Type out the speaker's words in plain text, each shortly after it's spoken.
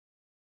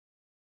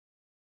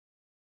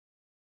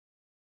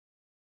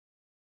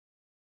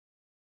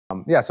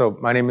Yeah, so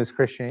my name is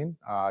Chris Shane.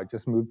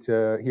 Just moved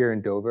to here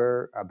in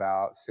Dover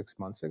about 6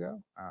 months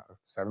ago,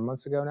 7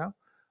 months ago now,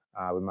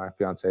 with my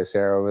fiance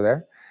Sarah over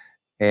there.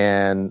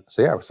 And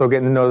so yeah, we're still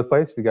getting to know the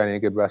place. If you got any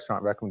good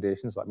restaurant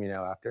recommendations, let me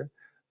know after.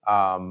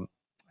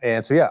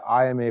 And so yeah,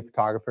 I am a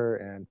photographer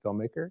and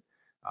filmmaker.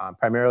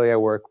 Primarily, I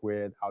work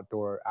with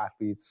outdoor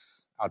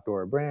athletes,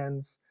 outdoor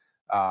brands,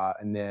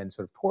 and then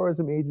sort of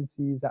tourism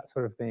agencies, that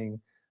sort of thing.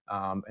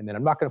 And then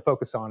I'm not going to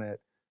focus on it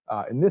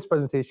in this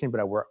presentation, but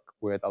I work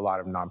with a lot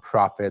of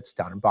nonprofits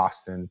down in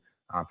Boston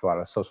for a lot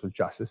of social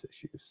justice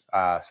issues.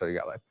 So you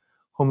got like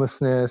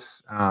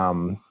homelessness,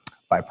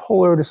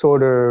 bipolar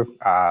disorder,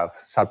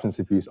 substance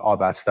abuse, all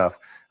that stuff.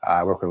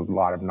 I work with a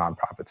lot of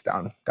nonprofits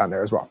down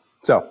there as well.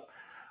 So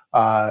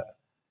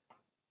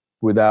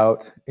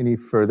without any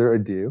further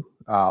ado,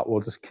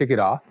 we'll just kick it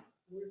off.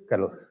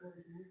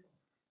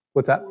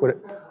 What's that?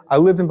 I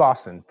lived in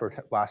Boston for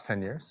the last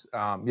 10 years.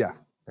 Yeah,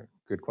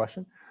 good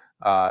question.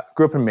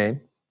 Grew up in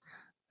Maine.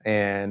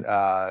 And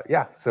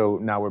yeah, so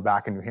now we're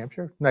back in New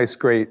Hampshire. Nice,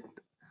 great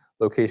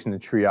location to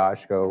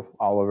triage, go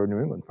all over New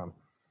England from.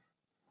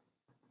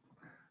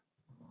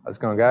 How's it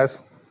going,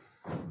 guys?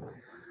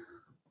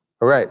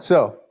 All right,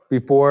 so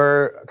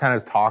before I kind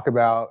of talk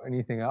about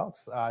anything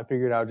else, I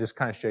figured I would just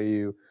kind of show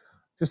you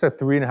just a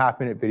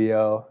 3.5-minute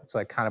video. It's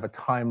like kind of a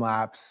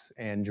time-lapse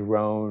and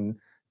drone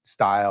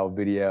style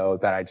video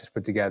that I just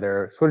put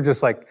together, sort of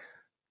just like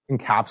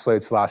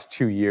encapsulates the last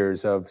 2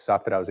 years of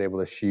stuff that I was able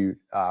to shoot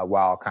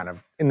while kind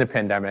of in the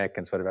pandemic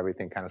and sort of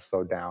everything kind of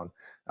slowed down.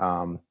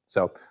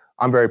 So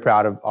I'm very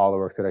proud of all the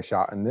work that I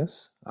shot in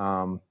this.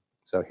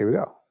 So here we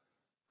go.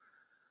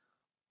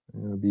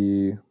 It'll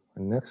be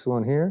the next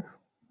one here.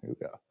 Here we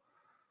go.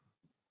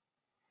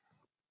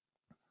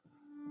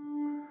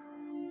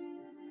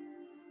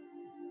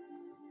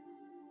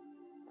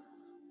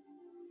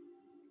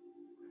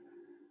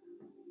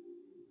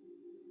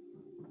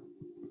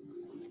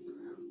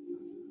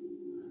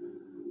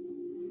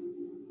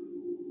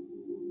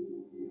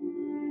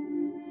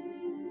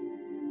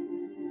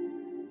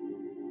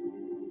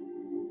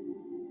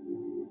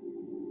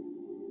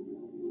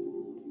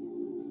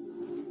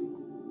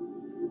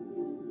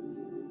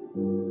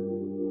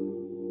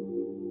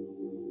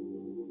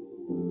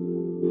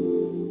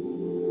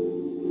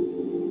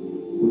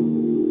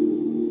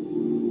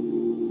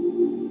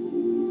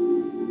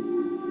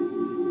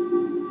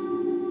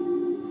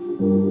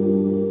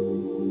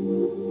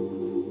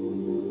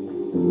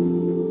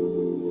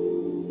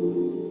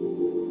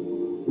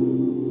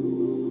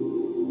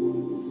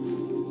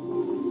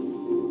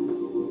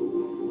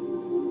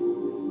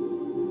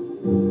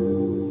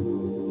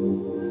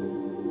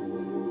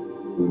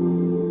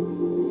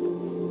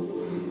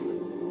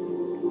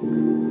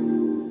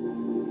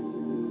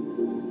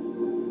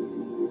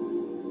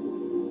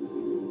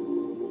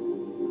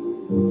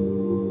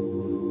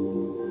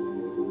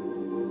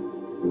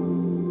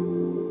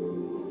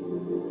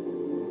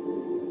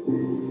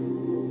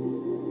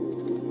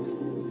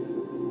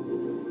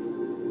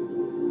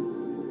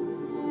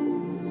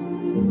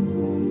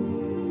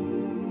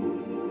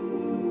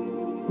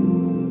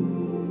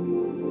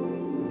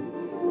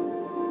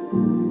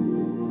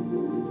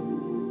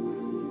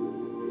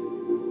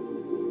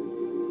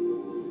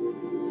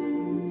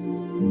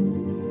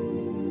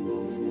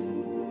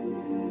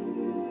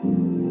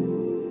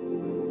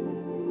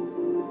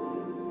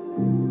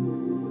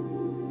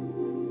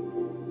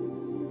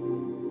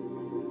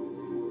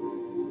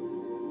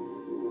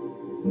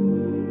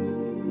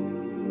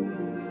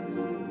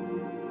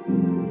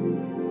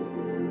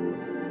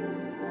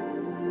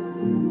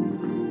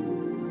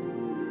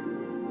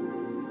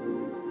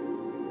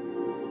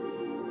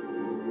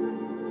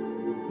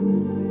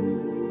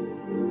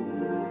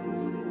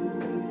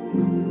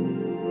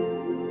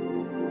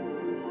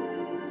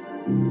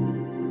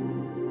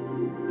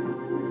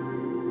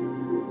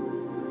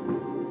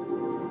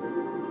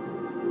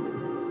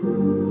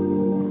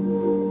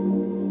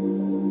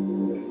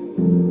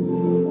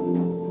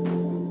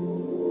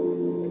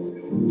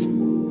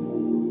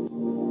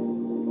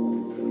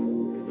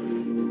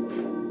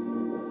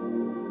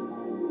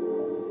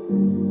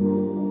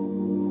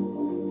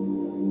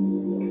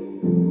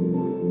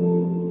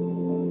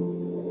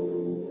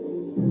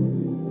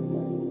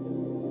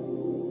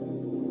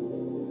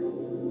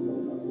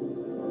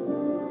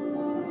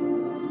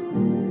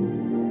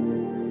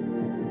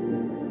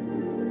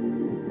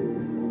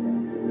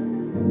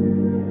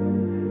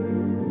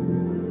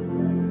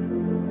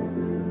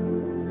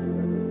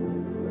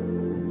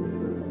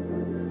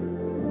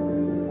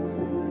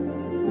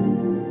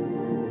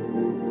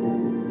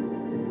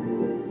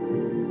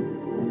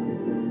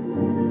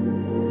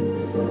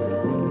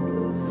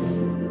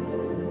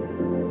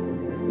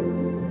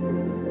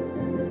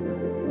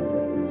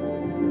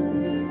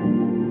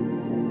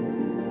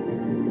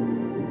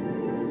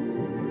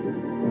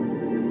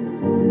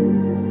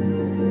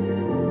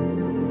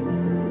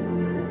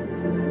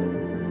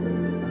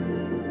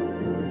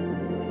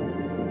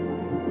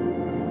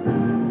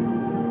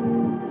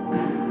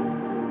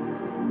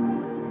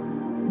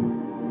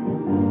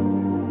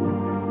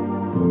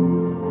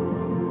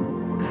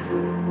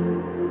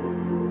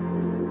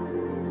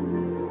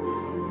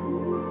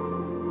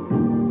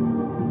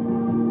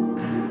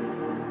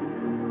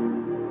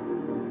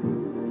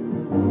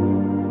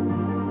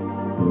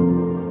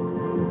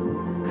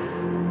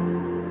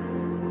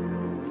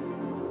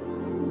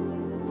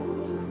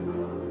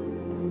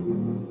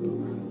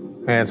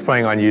 And it's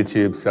playing on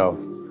YouTube, so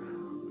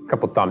a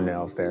couple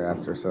thumbnails there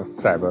after, so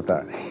sorry about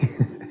that.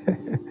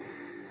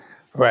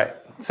 All right,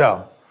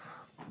 so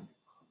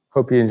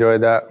hope you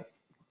enjoyed that.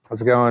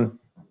 How's it going?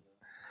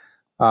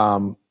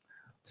 So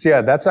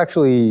yeah, that's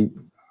actually,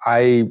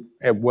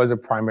 it was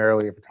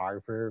primarily a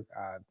photographer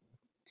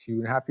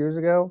 2.5 years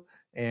ago.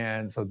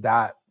 And so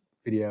that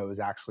video is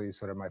actually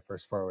sort of my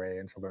first foray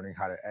into learning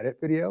how to edit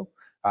video.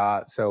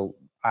 So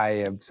I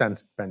have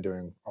since been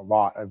doing a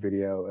lot of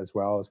video as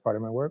well as part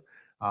of my work.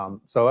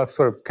 So that's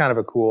sort of kind of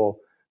a cool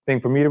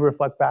thing for me to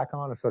reflect back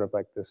on. It's sort of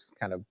like this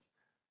kind of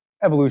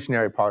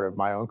evolutionary part of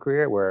my own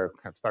career where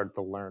I kind of started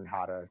to learn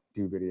how to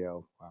do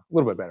video a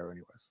little bit better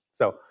anyways.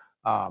 So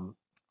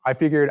I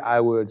figured I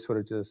would sort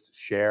of just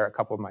share a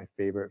couple of my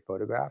favorite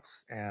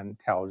photographs and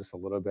tell just a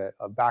little bit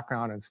of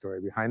background and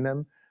story behind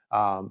them.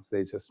 So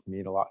they just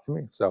mean a lot to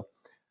me. So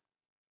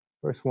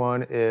first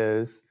one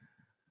is,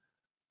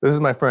 this is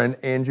my friend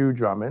Andrew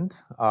Drummond,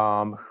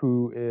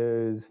 who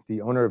is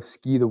the owner of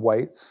Ski the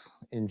Whites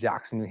in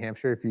Jackson, New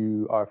Hampshire. If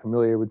you are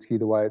familiar with Ski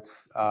the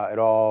Whites at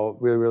all,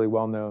 really, really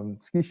well-known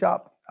ski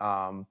shop.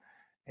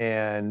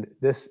 And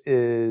this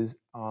is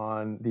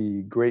on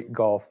the Great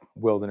Gulf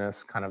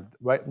Wilderness, kind of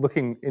right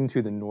looking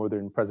into the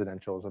northern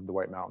presidentials of the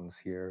White Mountains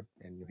here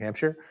in New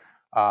Hampshire.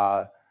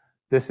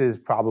 This is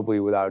probably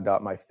without a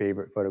doubt my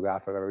favorite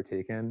photograph I've ever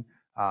taken.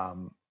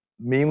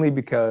 Mainly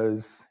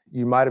because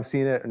you might have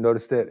seen it and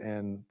noticed it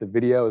in the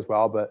video as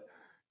well, but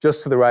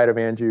just to the right of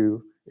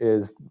Andrew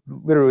is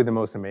literally the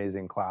most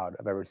amazing cloud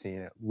I've ever seen.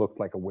 It looked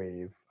like a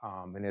wave,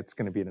 and it's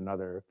going to be in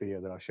another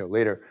video that I'll show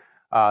later.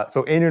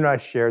 So Andrew and I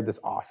shared this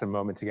awesome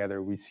moment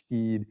together. We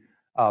skied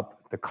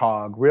up the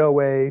Cog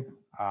Railway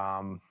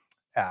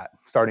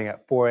starting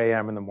at 4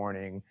 a.m. in the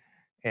morning,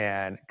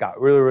 and got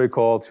really, really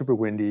cold, super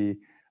windy.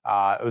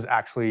 It was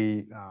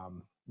actually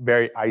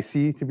very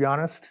icy, to be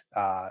honest.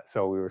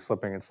 So we were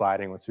slipping and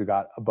sliding once we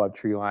got above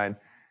tree line,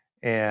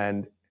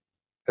 and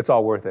it's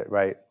all worth it,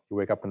 right? You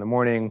wake up in the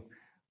morning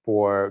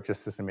for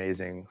just this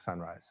amazing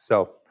sunrise.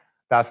 So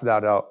that's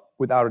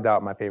without a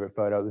doubt my favorite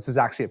photo. This is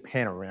actually a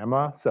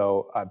panorama.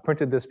 So I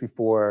printed this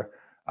before.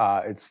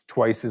 It's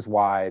twice as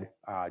wide.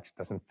 It just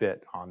doesn't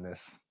fit on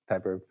this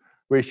type of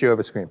ratio of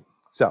a screen.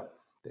 So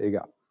there you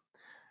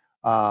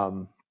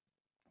go.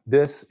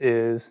 This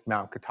is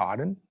Mount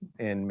Katahdin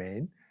in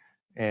Maine.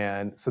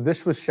 And so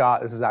this was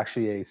shot, this is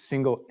actually a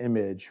single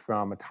image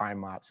from a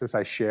time lapse, which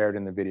I shared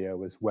in the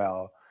video as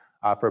well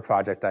for a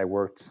project I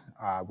worked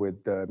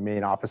with the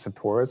Maine Office of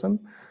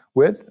Tourism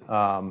with.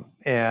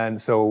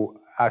 And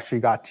so I actually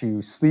got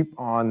to sleep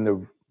on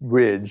the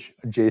ridge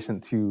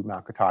adjacent to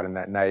Mount Katahdin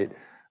that night.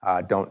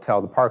 Don't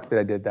tell the park that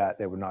I did that,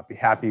 they would not be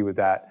happy with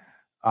that.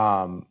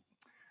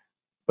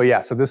 But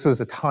yeah, so this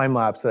was a time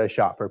lapse that I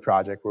shot for a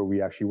project where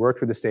we actually worked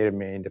with the state of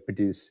Maine to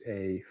produce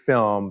a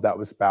film that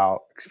was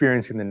about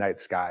experiencing the night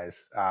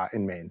skies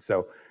in Maine.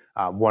 So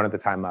one of the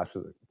time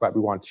lapses that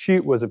we wanted to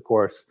shoot was, of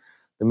course,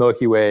 the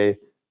Milky Way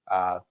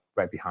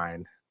right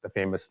behind the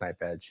famous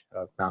knife edge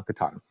of Mount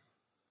Katahdin.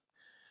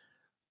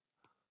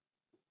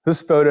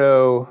 This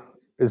photo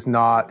is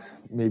not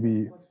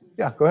maybe,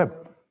 yeah, go ahead. Is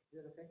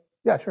that okay?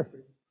 Yeah, sure.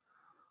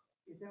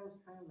 If that was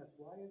time lapse,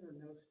 why are there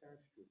no star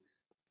streaks?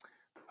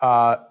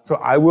 So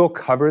I will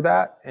cover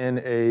that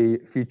in a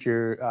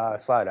future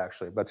slide,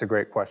 actually. That's a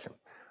great question.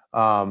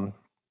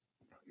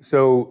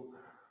 So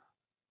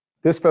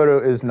this photo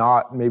is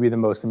not maybe the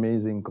most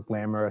amazing,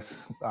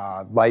 glamorous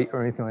light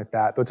or anything like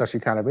that, but it's actually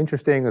kind of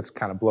interesting. It's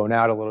kind of blown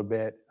out a little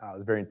bit.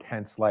 It's very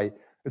intense light.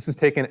 This is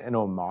taken in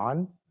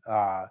Oman.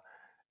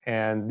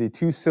 And the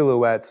two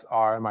silhouettes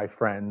are my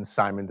friends,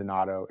 Simon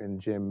Donato and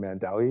Jim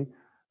Mandeli.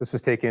 This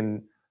was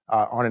taken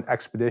on an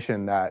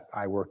expedition that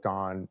I worked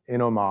on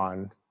in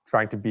Oman,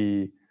 trying to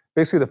be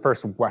basically the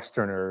first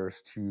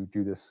Westerners to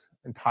do this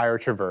entire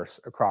traverse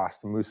across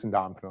the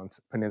Musandam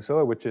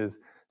Peninsula, which is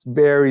a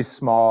very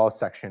small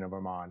section of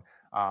Oman.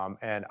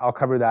 And I'll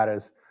cover that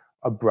as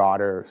a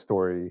broader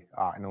story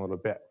in a little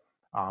bit.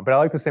 But I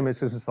like to say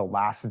this is the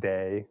last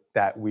day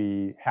that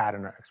we had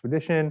in our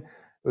expedition.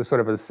 It was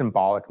sort of a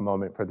symbolic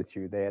moment for the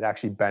two. They had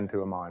actually been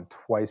to Oman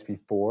twice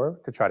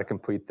before to try to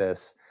complete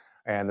this.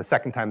 And the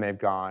second time they've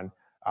gone,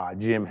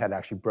 Jim had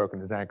actually broken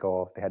his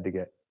ankle. They had to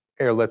get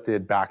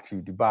airlifted back to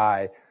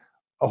Dubai,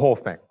 a whole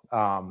thing.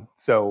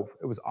 So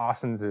it was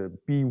awesome to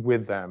be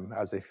with them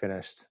as they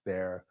finished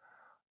their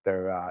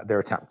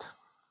attempt.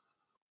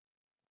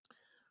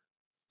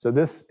 So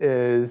this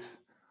is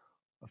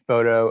a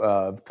photo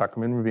of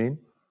Tuckerman Ravine.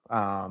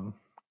 A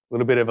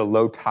little bit of a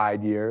low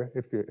tide year,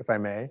 if I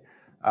may.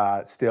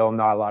 Still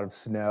not a lot of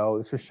snow.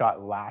 This was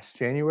shot last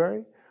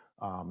January.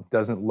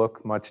 Doesn't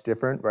look much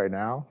different right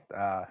now,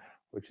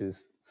 which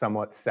is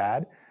somewhat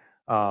sad.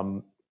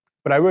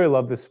 But I really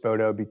love this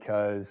photo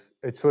because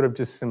it sort of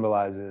just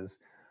symbolizes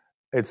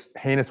it's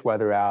heinous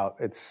weather out.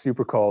 It's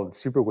super cold, it's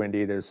super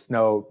windy. There's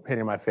snow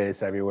hitting my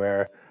face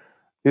everywhere.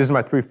 These are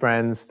my three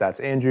friends. That's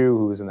Andrew,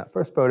 who was in that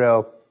first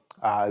photo,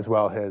 as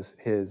well as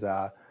his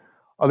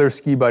other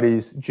ski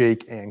buddies,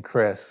 Jake and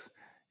Chris.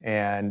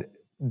 And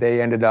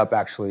they ended up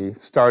actually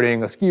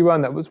starting a ski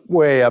run that was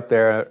way up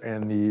there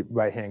in the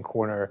right-hand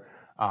corner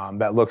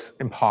that looks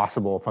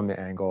impossible from the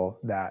angle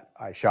that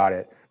I shot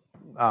it.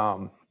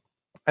 And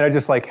I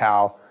just like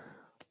how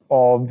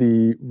all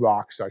the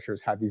rock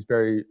structures have these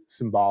very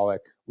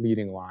symbolic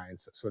leading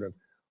lines that sort of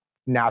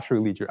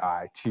naturally lead your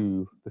eye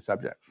to the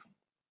subjects.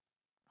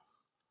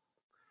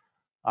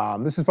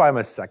 This is probably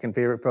my second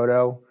favorite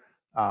photo.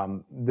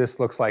 This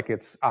looks like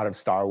it's out of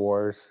Star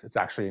Wars. It's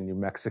actually in New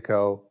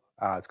Mexico.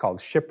 It's called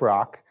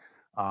Shiprock.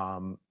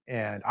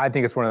 And I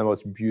think it's one of the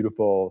most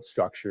beautiful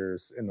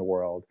structures in the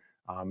world.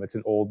 It's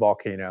an old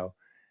volcano.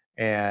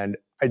 And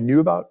I knew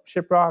about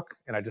Shiprock,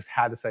 and I just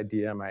had this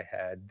idea in my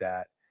head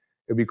that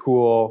it'd be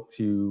cool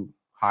to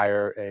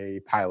hire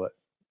a pilot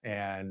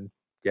and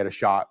get a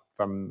shot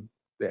from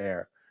the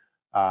air.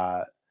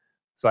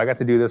 So I got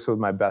to do this with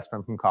my best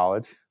friend from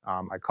college.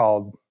 I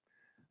called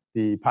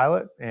the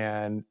pilot,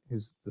 and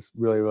he's this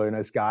really, really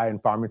nice guy in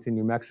Farmington,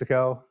 New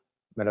Mexico.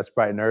 Met us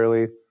bright and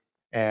early,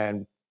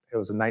 and it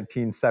was a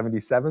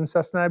 1977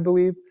 Cessna, I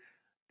believe.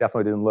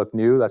 Definitely didn't look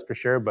new, that's for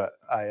sure, but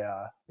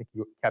I think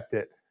he kept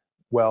it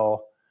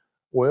well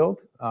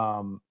oiled.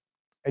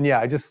 And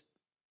yeah, I just,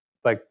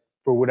 like,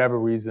 for whatever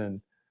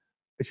reason,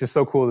 it's just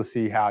so cool to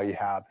see how you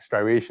have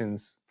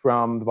striations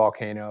from the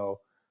volcano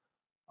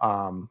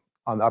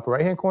on the upper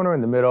right-hand corner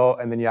in the middle,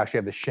 and then you actually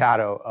have the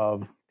shadow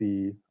of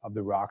the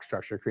rock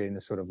structure creating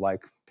this sort of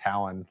like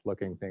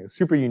talon-looking thing. It's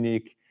super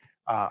unique.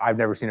 I've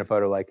never seen a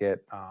photo like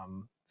it,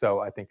 so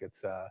I think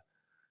it's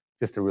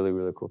just a really,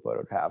 really cool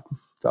photo to have.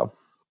 So,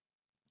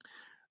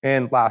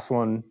 and last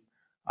one,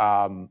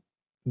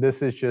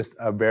 this is just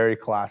a very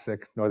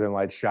classic Northern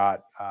Lights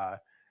shot.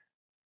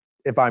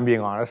 If I'm being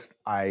honest,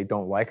 I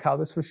don't like how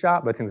this was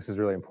shot, but I think this is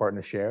really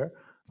important to share.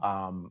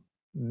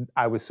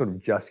 I was sort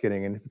of just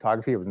getting into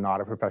photography. I was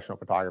not a professional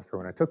photographer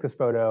when I took this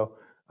photo.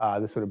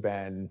 This would have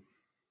been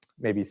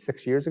maybe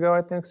 6 years ago,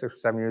 I think, 6 or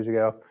 7 years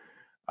ago.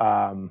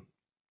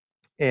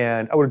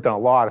 And I would have done a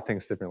lot of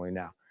things differently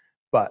now.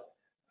 But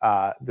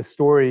the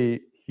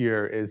story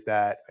here is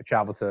that I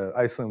traveled to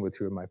Iceland with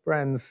two of my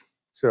friends,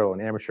 sort of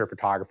an amateur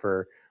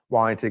photographer,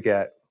 wanting to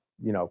get,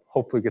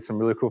 hopefully get some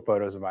really cool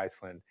photos of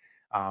Iceland.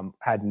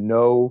 Had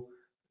no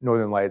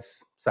Northern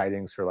Lights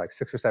sightings for like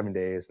 6 or 7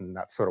 days, and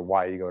that's sort of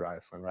why you go to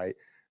Iceland, right?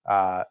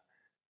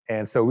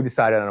 And so we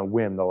decided on a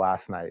whim the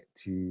last night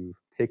to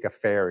take a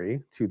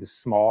ferry to the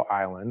small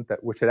island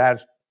which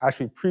had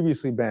actually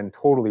previously been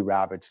totally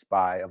ravaged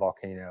by a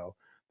volcano.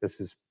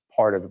 This is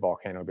part of the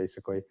volcano,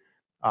 basically.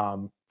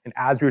 And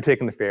as we were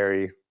taking the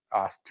ferry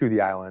to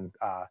the island,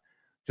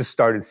 just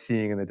started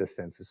seeing in the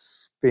distance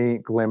this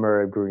faint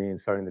glimmer of green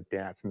starting to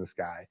dance in the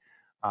sky.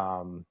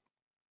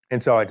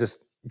 And so I just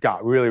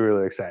got really,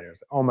 really excited. I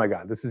was like, oh my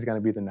God, this is going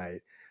to be the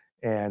night.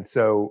 And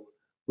so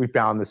we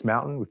found this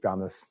mountain. We found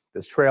this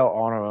trail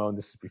on our own.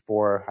 This is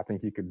before I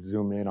think you could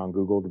zoom in on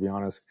Google, to be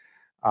honest.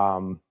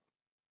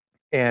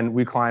 And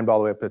we climbed all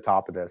the way up to the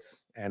top of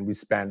this. And we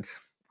spent,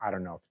 I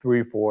don't know,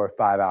 3, 4,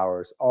 5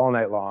 hours all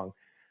night long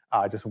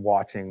just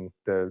watching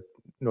the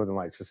Northern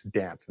Lights just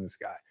dance in the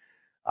sky.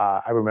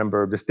 I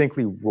remember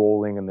distinctly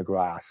rolling in the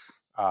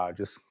grass,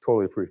 just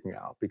totally freaking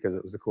out because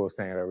it was the coolest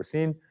thing I'd ever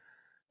seen.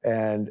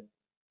 And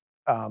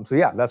so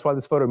yeah, that's why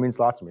this photo means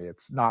a lot to me.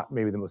 It's not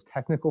maybe the most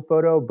technical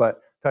photo,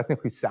 but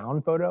technically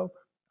sound photo.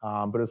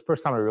 But it was the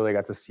first time I really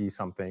got to see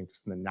something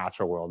just in the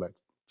natural world that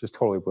just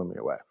totally blew me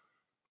away.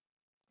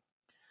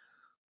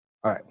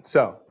 All right,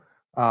 so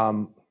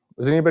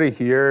is anybody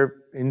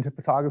here into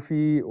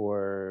photography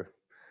or,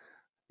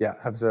 yeah,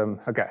 have some,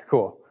 okay,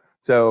 cool.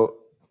 So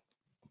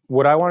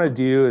what I want to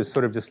do is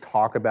sort of just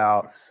talk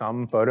about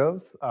some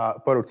photos,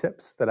 photo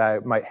tips that I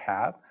might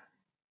have.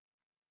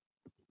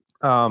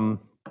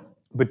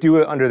 But do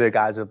it under the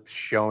guise of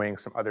showing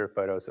some other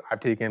photos that I've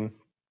taken,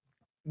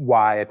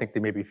 why I think they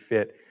maybe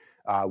fit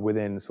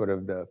within sort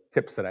of the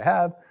tips that I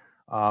have,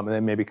 and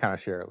then maybe kind of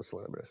share a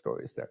little bit of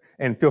stories there.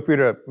 And feel free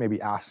to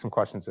maybe ask some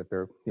questions if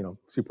they're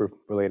super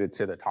related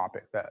to the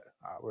topic that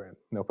we're in.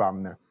 No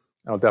problem there.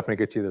 I'll definitely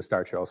get you the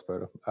Star Trails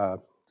photo,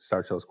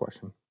 Star Trails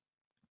question.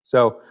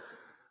 So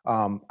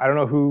I don't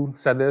know who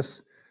said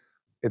this.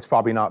 It's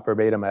probably not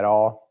verbatim at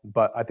all,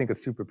 but I think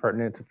it's super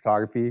pertinent to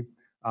photography.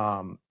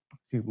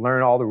 To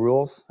learn all the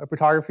rules of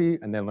photography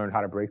and then learn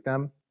how to break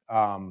them.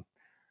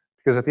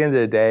 Because at the end of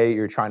the day,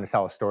 you're trying to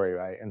tell a story,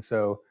 right? And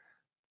so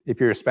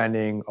if you're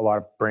spending a lot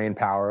of brain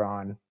power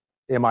on,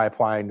 am I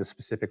applying the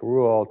specific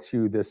rule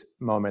to this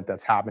moment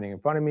that's happening in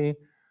front of me?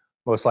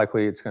 Most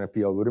likely it's going to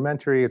feel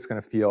rudimentary. It's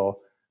going to feel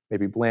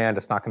maybe bland.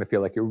 It's not going to feel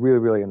like you're really,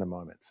 really in the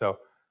moment. So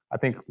I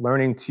think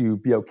learning to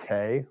be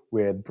okay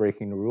with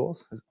breaking the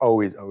rules is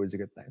always, always a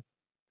good thing.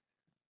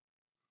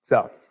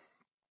 So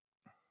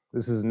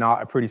this is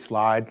not a pretty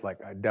slide.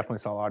 Like, I definitely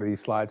saw a lot of these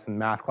slides in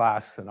math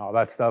class and all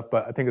that stuff,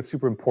 but I think it's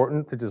super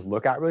important to just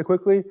look at really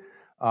quickly.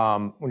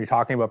 When you're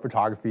talking about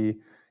photography,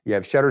 you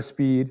have shutter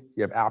speed,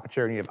 you have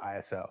aperture, and you have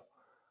ISO.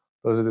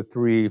 Those are the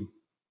 3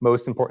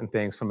 most important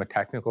things from a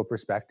technical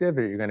perspective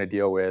that you're going to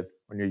deal with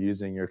when you're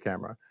using your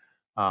camera.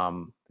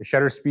 The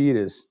shutter speed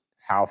is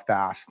how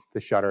fast the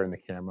shutter in the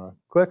camera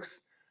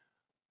clicks.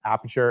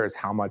 Aperture is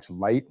how much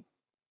light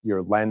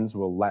your lens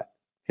will let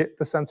hit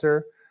the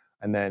sensor.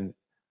 And then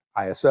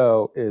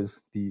ISO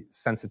is the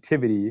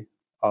sensitivity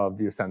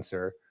of your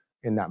sensor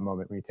in that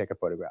moment when you take a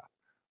photograph.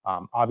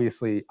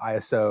 Obviously,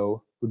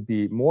 ISO would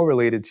be more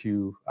related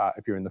to,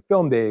 if you're in the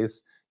film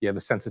days, you have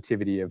a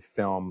sensitivity of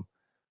film.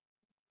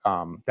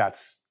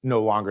 That's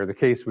no longer the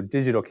case with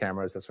digital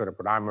cameras. That's sort of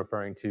what I'm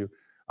referring to.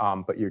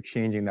 But you're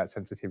changing that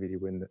sensitivity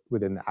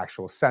within the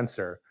actual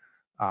sensor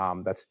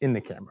that's in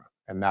the camera.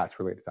 And that's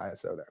related to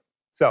ISO there.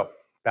 So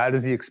that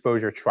is the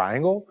exposure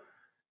triangle.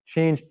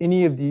 Change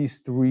any of these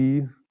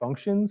three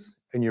functions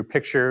and your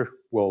picture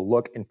will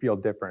look and feel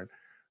different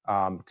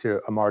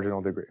to a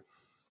marginal degree.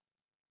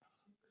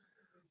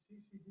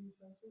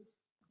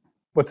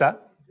 What's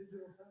that?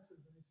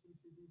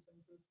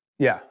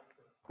 Yeah,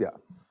 yeah.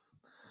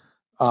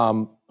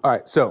 All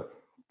right, so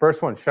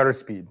first one, shutter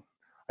speed.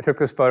 I took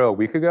this photo a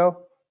week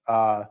ago.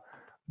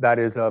 That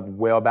is of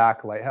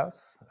Whaleback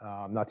Lighthouse,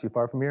 not too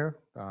far from here.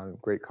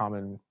 Great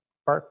common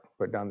park,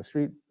 right down the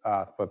street,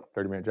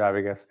 30-minute drive,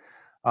 I guess.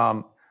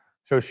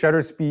 So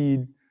shutter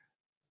speed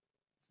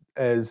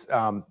is,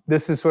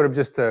 this is sort of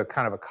just a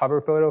kind of a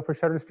cover photo for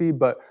shutter speed,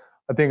 but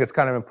I think it's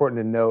kind of important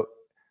to note,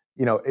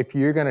 if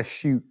you're gonna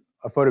shoot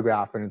a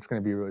photograph and it's gonna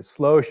be really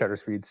slow shutter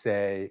speed,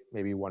 say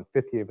maybe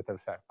 1/50th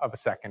of a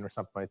second or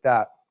something like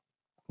that.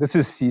 This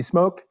is sea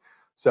smoke.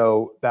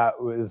 So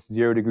that was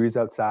 0 degrees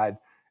outside.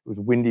 It was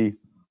windy.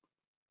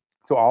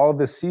 So all of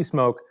this sea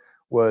smoke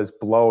was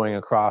blowing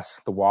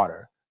across the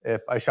water.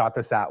 If I shot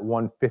this at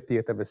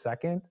 1/50th of a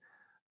second,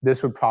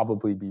 this would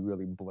probably be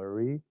really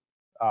blurry.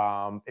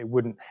 It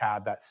wouldn't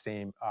have that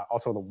same,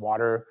 also the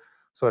water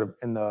sort of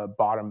in the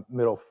bottom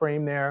middle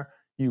frame there,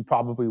 you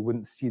probably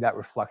wouldn't see that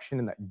reflection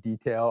and that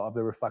detail of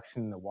the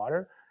reflection in the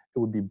water. It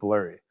would be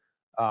blurry.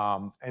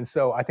 And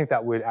so I think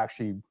that would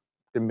actually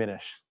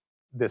diminish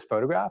this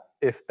photograph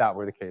if that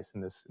were the case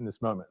in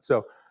this moment.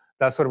 So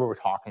that's sort of what we're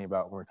talking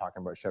about when we're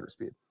talking about shutter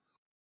speed.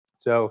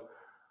 So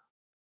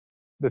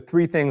the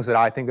three things that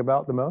I think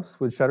about the most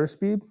with shutter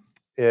speed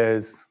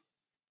is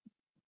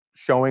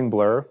showing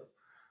blur,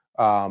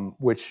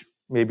 which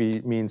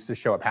maybe means to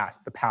show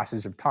the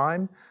passage of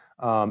time.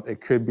 It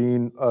could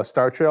be a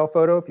star trail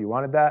photo if you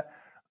wanted that.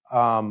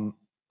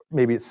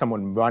 Maybe it's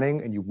someone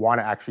running and you want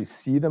to actually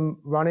see them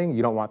running.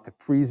 You don't want to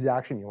freeze the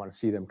action. You want to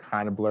see them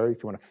kind of blurry. You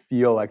want to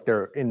feel like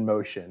they're in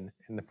motion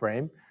in the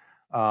frame.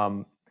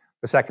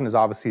 The second is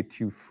obviously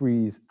to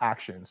freeze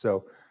action.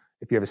 So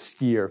if you have a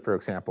skier, for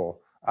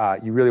example,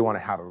 you really want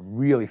to have a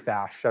really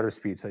fast shutter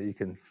speed so you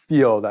can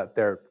feel that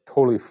they're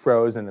totally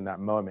frozen in that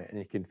moment, and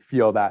you can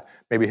feel that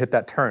maybe hit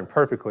that turn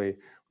perfectly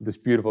with this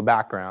beautiful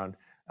background.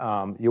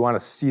 You want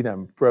to see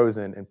them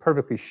frozen and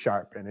perfectly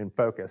sharp and in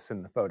focus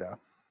in the photo.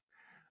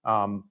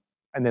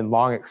 And then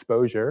long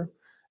exposure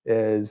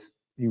is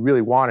you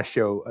really want to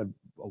show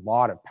a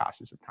lot of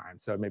passage of time.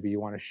 So maybe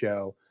you want to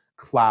show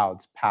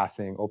clouds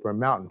passing over a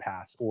mountain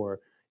pass,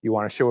 or you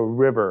want to show a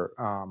river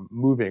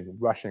moving,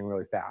 rushing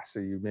really fast. So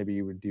maybe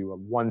you would do a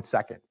 1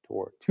 second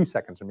or 2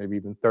 seconds, or maybe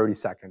even 30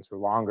 seconds or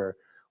longer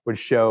would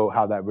show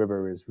how that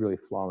river is really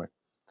flowing.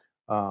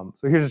 So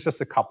here's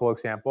just a couple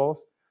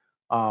examples.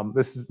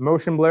 This is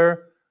motion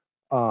blur.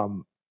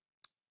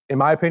 In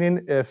my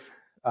opinion, if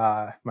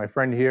my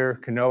friend here,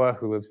 Kanoa,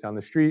 who lives down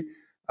the street,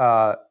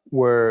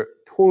 were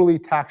totally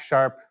tack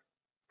sharp,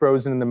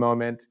 frozen in the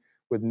moment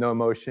with no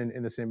motion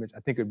in this image,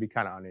 I think it would be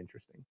kind of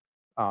uninteresting,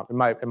 in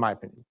my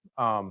opinion.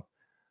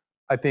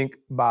 I think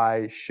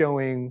by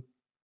showing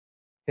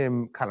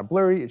him kind of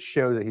blurry, it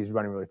shows that he's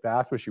running really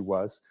fast, which he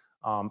was.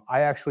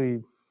 I actually,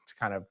 to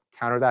kind of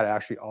counter that, I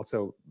actually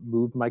also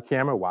moved my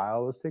camera while I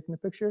was taking the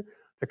picture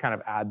to kind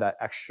of add that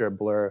extra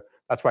blur.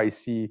 That's why you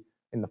see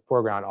in the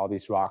foreground all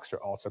these rocks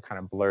are also kind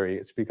of blurry.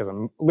 It's because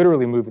I'm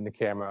literally moving the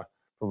camera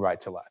from right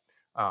to left.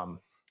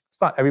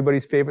 It's not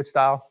everybody's favorite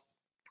style,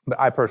 but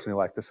I personally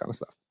like this kind of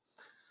stuff.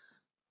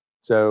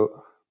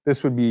 So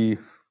this would be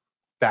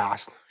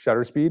fast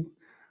shutter speed,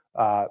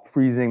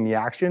 freezing the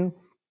action.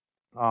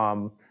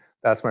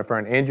 That's my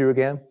friend Andrew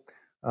again.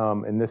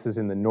 And this is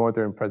in the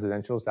northern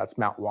presidentials. That's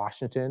Mount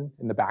Washington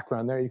in the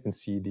background there. You can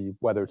see the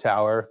weather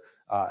tower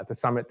at the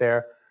summit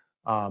there.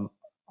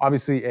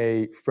 Obviously,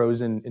 a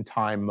frozen in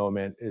time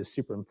moment is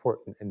super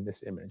important in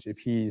this image. If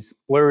he's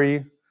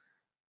blurry,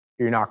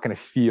 you're not going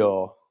to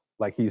feel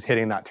like he's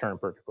hitting that turn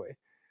perfectly.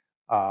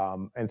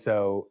 And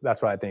so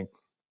that's why I think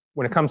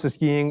when it comes to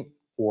skiing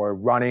or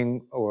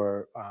running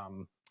or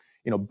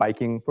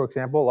biking, for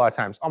example, a lot of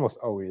times, almost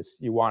always,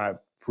 you want to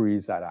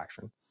freeze that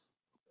action.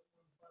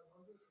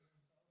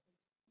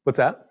 What's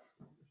that?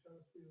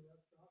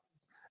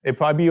 It'd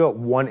probably be about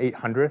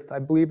 1/800th, I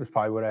believe. It's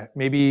probably what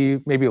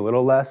maybe a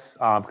little less,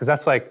 because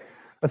that's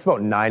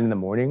about 9 in the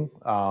morning,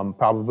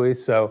 probably.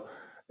 So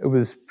it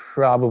was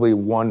probably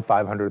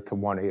 1/500th to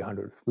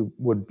 1/800th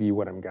would be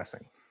what I'm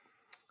guessing.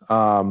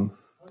 How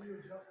do you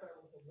adjust that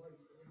with the light?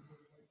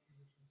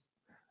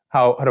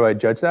 How do I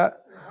judge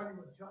that? How do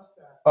you adjust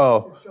that?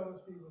 Oh. To show the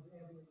speed with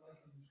ambient light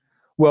conditions?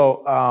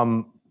 Well,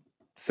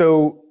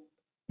 so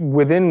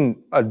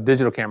within a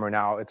digital camera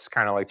now, it's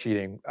kind of like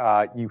cheating.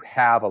 You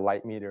have a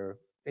light meter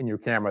in your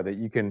camera that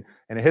you can,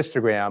 in a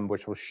histogram,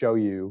 which will show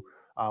you,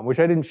 which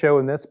I didn't show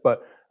in this,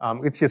 but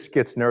it just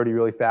gets nerdy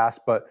really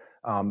fast. But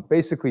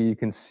basically, you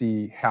can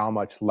see how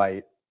much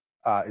light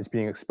is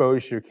being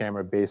exposed to your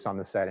camera based on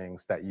the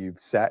settings that you've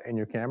set in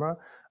your camera,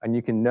 and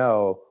you can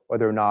know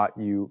whether or not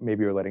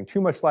maybe you're letting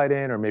too much light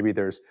in, or maybe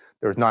there's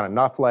not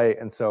enough light,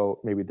 and so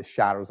maybe the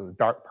shadows of the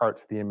dark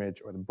parts of the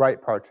image or the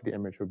bright parts of the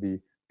image would be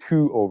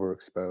too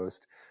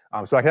overexposed.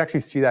 So I can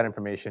actually see that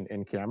information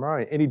in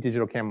camera. Any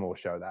digital camera will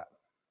show that.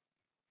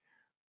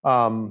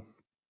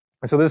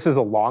 So this is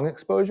a long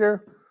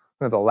exposure.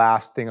 The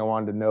last thing I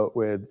wanted to note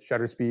with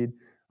shutter speed,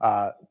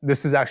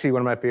 this is actually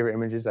one of my favorite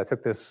images. I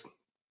took this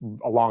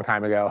a long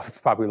time ago. It's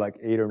probably like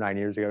 8 or 9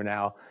 years ago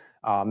now.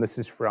 This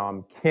is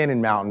from Cannon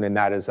Mountain, and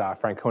that is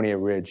Franconia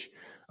Ridge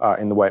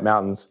in the White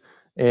Mountains.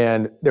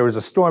 And there was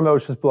a storm that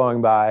was just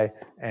blowing by,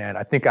 and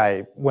I think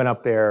I went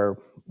up there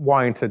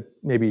wanting to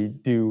maybe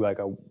do like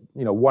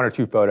 1 or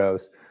 2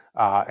 photos,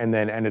 and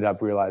then ended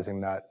up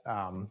realizing that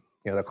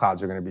the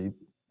clouds are going to be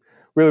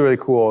really, really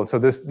cool. And so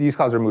these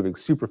clouds are moving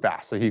super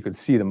fast, so you could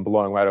see them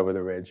blowing right over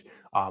the ridge.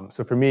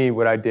 So for me,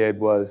 what I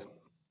did was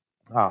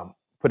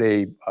put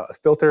a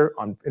filter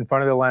in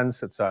front of the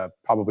lens. It's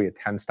probably a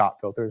 10-stop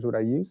filter is what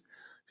I used.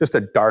 Just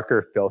a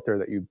darker filter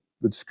that you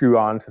would screw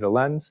onto the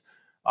lens.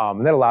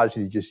 And that allows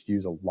you to just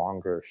use a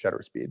longer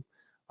shutter speed.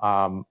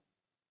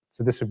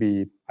 So this would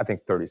be, I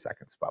think, 30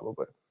 seconds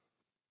probably.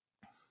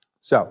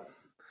 So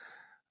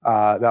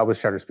that was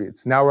shutter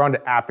speeds. Now we're on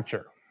to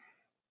aperture.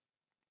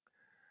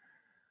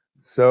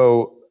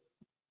 So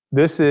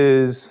this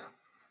is,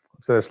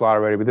 I've said this a lot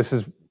already, but this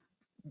is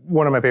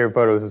one of my favorite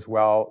photos as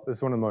well. This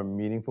is one of the more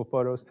meaningful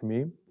photos to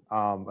me.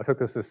 I took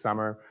this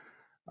summer.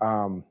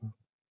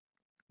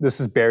 This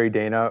is Barry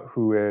Dana,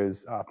 who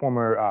is a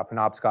former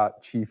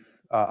Penobscot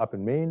chief up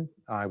in Maine.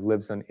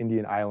 Lives on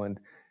Indian Island.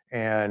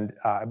 And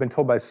I've been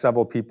told by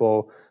several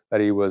people that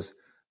he was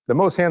the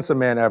most handsome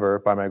man ever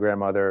by my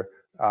grandmother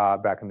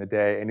back in the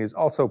day. And he's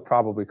also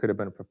probably could have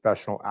been a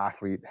professional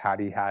athlete had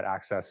he had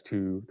access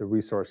to the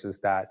resources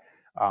that,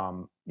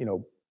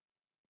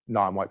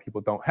 non-white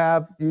people don't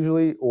have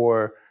usually,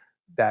 or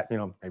that,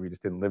 maybe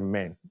just didn't live in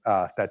Maine,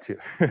 that too.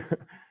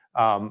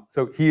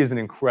 So he is an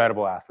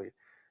incredible athlete.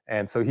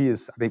 And so he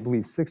is, I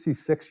believe,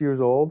 66 years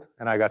old,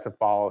 and I got to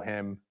follow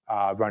him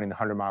running the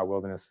 100-mile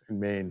wilderness in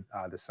Maine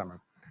this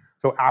summer.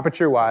 So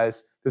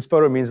aperture-wise, this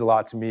photo means a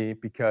lot to me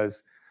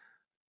because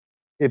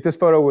if this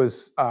photo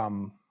was,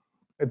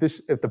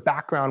 if the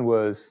background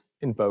was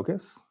in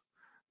focus,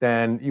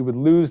 then you would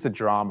lose the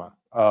drama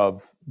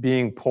of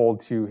being pulled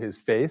to his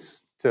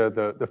face, to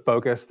the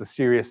focus, the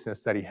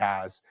seriousness that he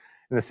has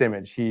in this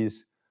image.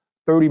 He's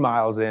 30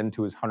 miles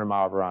into his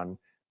 100-mile run.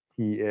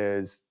 He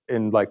is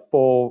in like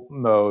full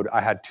mode.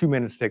 I had 2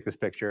 minutes to take this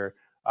picture.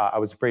 I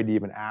was afraid to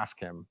even ask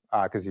him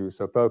because he was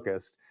so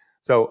focused.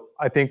 So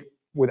I think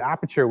with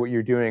aperture, what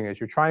you're doing is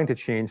you're trying to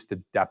change the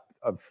depth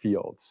of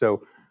field.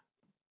 So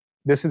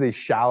this is a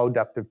shallow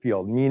depth of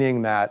field,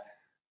 meaning that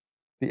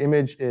the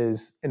image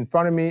is in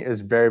front of me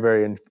is very,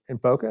 very in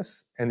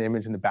focus, and the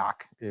image in the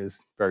back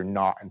is very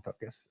not in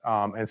focus.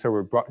 And so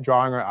we're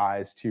drawing our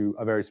eyes to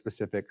a very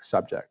specific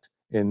subject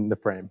in the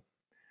frame.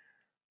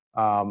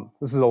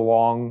 This is a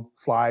long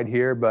slide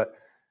here, but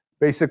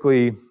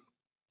basically,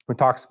 when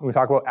we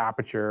talk about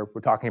aperture,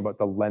 we're talking about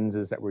the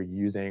lenses that we're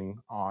using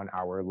on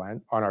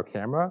our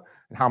camera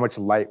and how much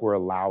light we're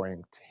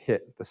allowing to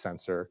hit the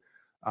sensor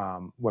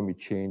when we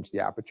change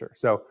the aperture.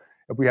 So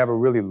if we have a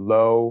really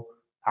low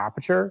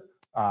aperture,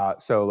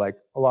 so like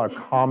a lot of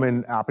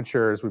common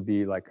apertures would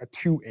be like a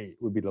 2.8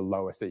 would be the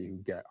lowest that you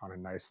can get on a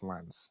nice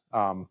lens.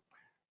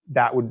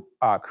 That would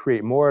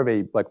create more of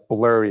a like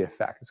blurry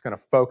effect. It's going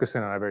to focus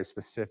in on a very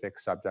specific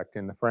subject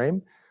in the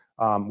frame.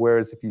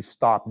 Whereas if you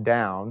stop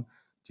down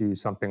to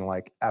something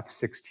like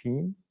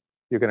f/16,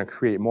 you're going to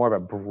create more of a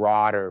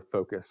broader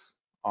focus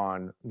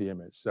on the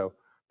image. So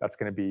that's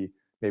going to be,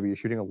 maybe you're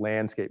shooting a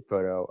landscape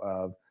photo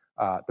of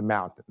the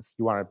mountains.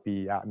 You want to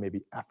be at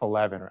maybe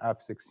f/11 or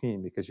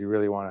f/16 because you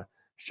really want to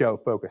show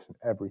focus in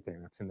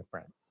everything that's in the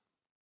frame.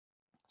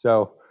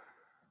 So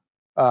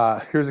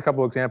here's a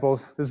couple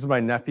examples. This is my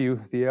nephew,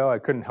 Theo. I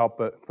couldn't help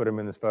but put him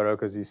in this photo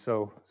because he's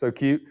so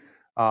cute.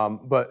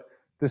 But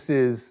this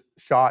is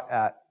shot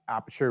at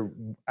aperture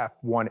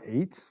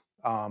f/1.8,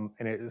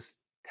 and it is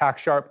tack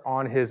sharp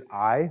on his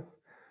eye,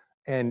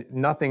 and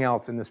nothing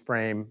else in this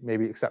frame,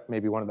 maybe except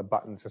maybe one of the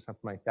buttons or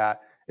something like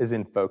that, is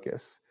in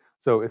focus.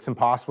 So it's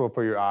impossible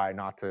for your eye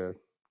not to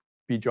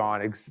be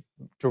drawn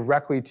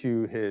directly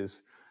to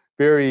his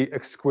very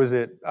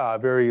exquisite,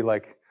 very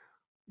like,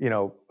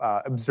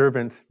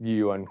 observant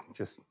view and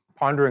just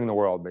pondering the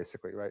world,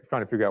 basically, right?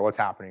 Trying to figure out what's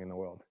happening in the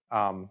world.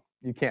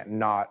 You can't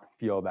not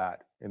feel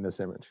that in this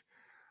image.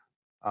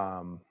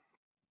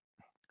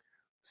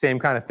 Same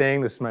kind of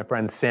thing. This is my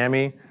friend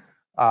Sammy.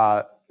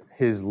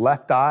 His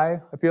left eye,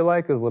 I feel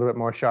like, is a little bit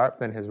more sharp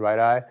than his right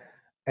eye.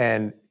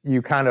 And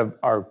you kind of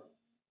are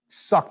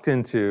sucked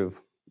into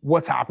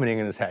what's happening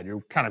in his head.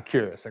 You're kind of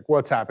curious, like,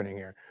 what's happening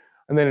here?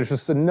 And then it's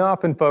just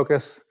enough in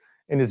focus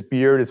in his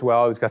beard as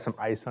well. He's got some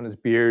ice on his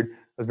beard.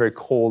 It was a very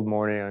cold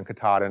morning on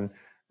Katahdin.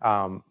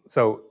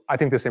 So I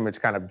think this image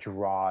kind of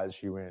draws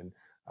you in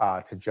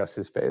to just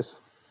his face.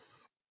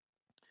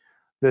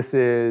 This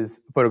is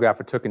a photograph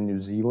I took in New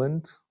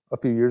Zealand a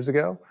few years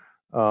ago.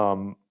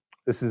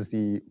 This is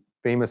the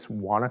famous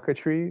Wanaka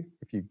tree.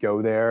 If you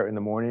go there in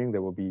the morning,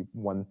 there will be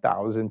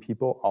 1,000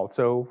 people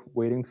also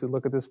waiting to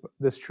look at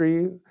this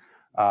tree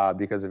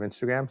because of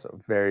Instagram. So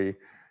very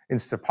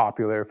Insta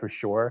popular for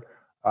sure.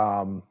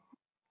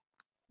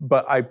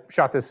 But I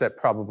shot this at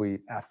probably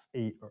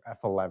f8 or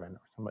f11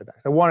 or something like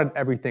that. So I wanted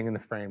everything in the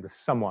frame to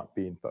somewhat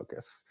be in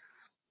focus.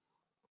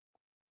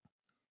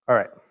 All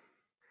right,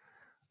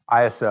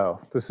 ISO.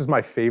 This is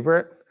my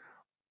favorite,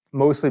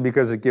 mostly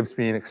because it gives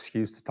me an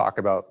excuse to talk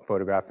about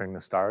photographing the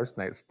stars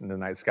in the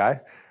night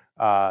sky.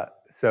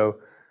 So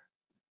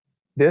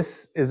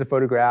this is a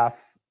photograph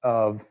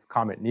of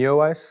comet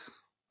Neowise.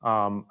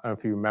 I don't know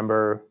if you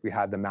remember, we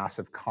had the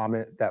massive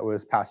comet that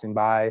was passing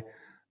by, I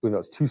believe that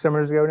was 2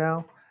 summers ago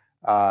now,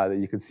 that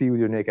you could see with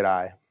your naked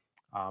eye.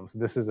 So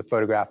this is a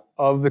photograph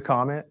of the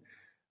comet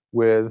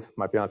with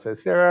my fiancée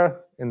Sarah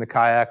in the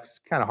kayak. It's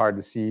kind of hard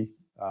to see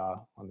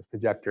on this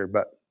projector,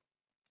 but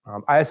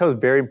ISO is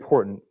very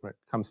important when it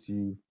comes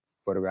to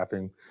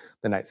photographing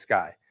the night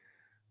sky.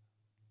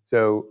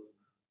 So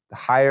the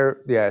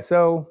higher the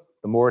ISO,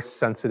 the more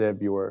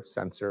sensitive your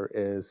sensor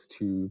is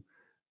to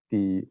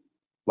the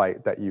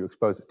light that you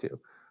expose it to.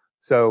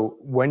 So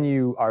when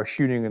you are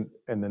shooting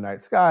in the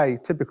night sky,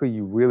 typically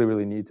you really,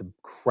 really need to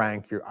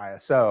crank your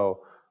ISO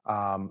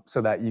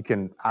so that you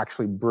can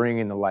actually bring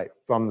in the light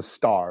from the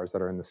stars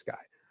that are in the sky.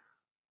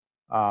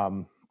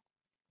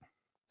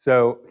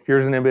 So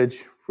here's an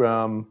image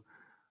from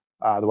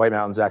the White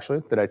Mountains,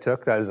 actually, that I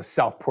took. That is a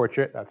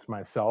self-portrait. That's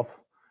myself.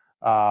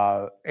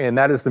 And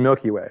that is the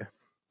Milky Way.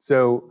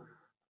 So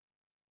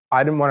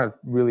I didn't want to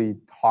really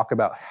talk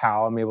about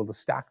how I'm able to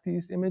stack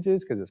these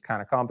images because it's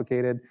kind of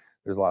complicated.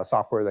 There's a lot of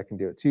software that can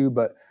do it too.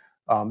 But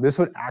this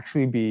would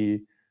actually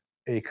be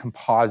a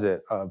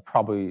composite of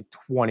probably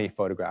 20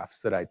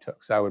 photographs that I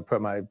took. So I would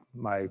put my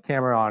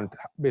camera on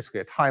basically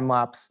a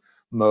time-lapse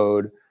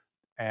mode,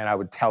 and I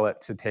would tell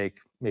it to take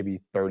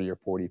maybe 30 or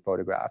 40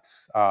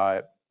 photographs.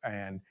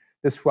 And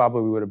this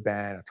probably would have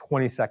been a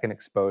 20-second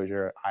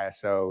exposure at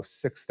ISO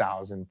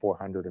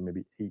 6,400 or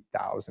maybe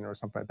 8,000 or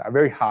something like that,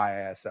 very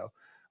high ISO.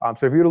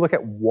 So if you were to look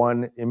at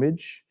one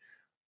image,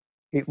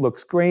 it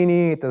looks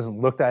grainy. It doesn't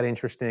look that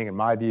interesting in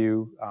my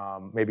view.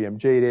 Maybe I'm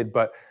jaded,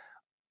 but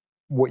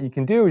what you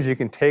can do is you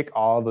can take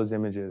all of those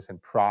images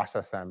and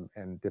process them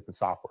in different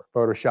software.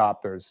 Photoshop,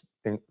 there's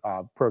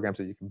programs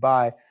that you can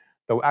buy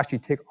that will actually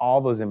take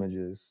all those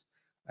images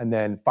and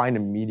then find a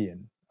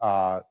median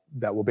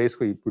that will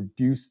basically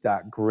reduce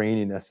that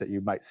graininess that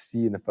you might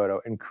see in the photo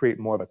and create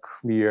more of a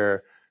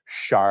clear,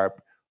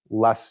 sharp,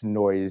 less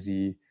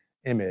noisy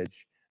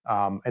image.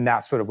 And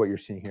that's sort of what you're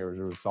seeing here as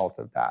a result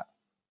of that.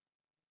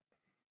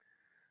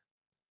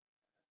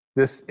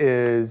 This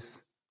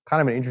is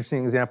kind of an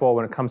interesting example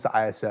when it comes to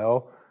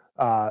ISO.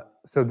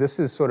 So this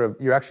is sort of,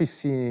 you're actually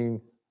seeing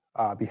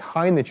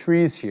behind the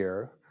trees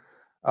here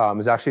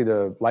is actually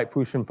the light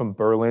pollution from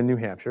Berlin, New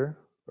Hampshire.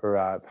 Or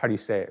how do you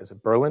say it? Is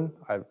it Berlin?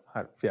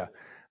 Yeah.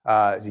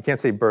 You can't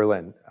say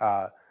Berlin.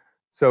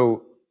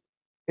 So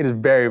it is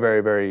very,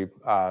 very, very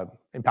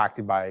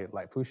impacted by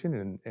light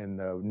pollution in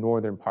the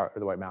northern part of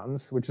the White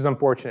Mountains, which is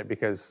unfortunate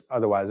because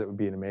otherwise it would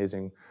be an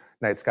amazing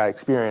night sky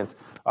experience.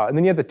 And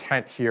then you have the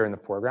tent here in the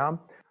foreground.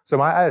 So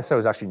my ISO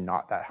is actually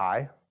not that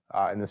high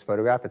in this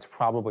photograph. It's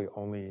probably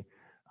only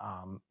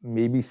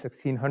maybe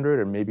 1,600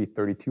 or maybe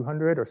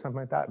 3,200 or something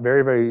like that.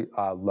 Very, very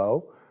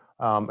low.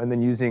 And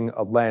then using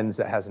a lens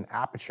that has an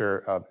aperture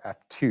of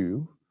f2,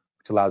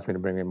 which allows me to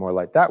bring in more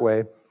light that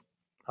way.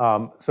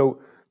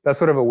 So that's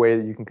sort of a way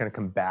that you can kind of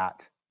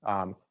combat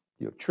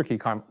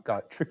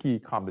tricky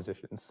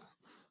compositions.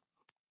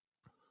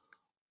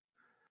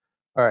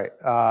 All right,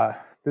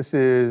 this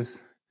is a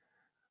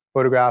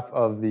photograph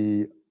of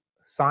the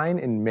sign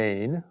in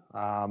Maine,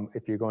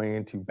 if you're going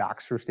into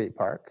Baxter State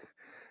Park,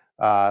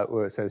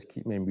 where it says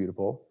 "Keep Maine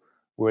Beautiful,"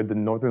 with the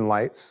northern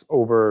lights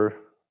over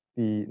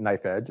the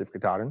knife edge of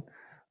Katahdin.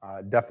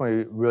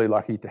 Definitely really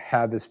lucky to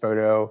have this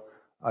photo.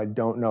 I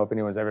don't know if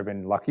anyone's ever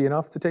been lucky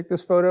enough to take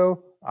this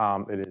photo.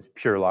 It is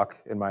pure luck,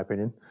 in my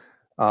opinion.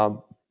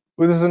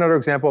 But this is another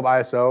example of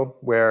ISO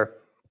where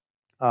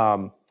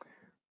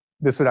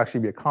this would actually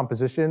be a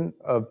composition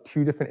of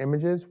 2 different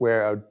images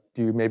where I would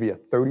do maybe a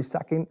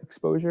 30-second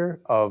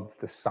exposure of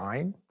the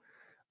sign,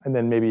 and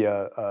then maybe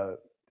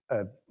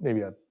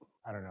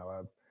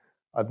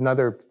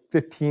another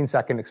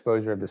 15-second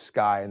exposure of the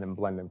sky, and then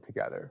blend them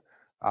together.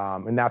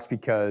 And that's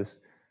because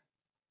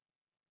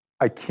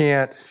I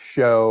can't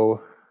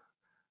show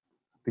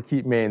the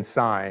Keep Maine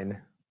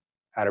sign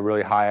at a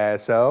really high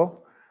ISO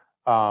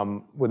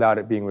without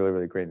it being really,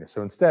 really grainy.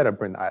 So instead, I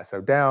bring the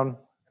ISO down and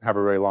have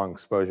a really long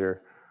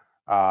exposure,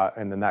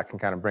 and then that can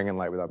kind of bring in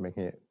light without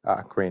making it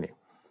grainy.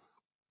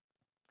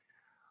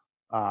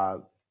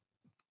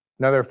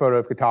 Another photo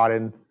of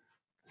Katahdin,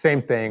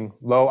 same thing,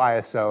 low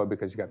ISO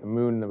because you got the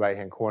moon in the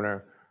right-hand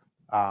corner.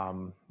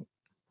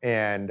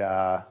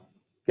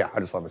 Yeah, I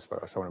just love this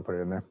photo, so I want to put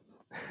it in there.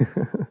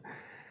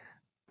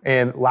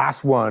 And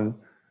last one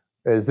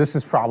is, this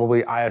is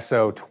probably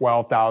ISO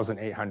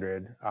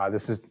 12,800.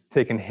 This is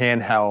taken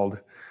handheld,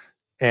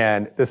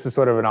 and this is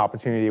sort of an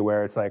opportunity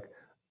where it's like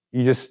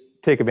you just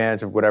take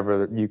advantage of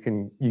whatever you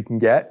can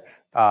get.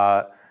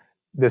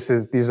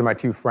 These are my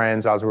two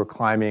friends. We were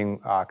climbing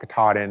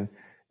Katahdin,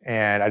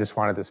 and I just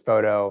wanted this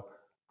photo.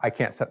 I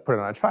can't put it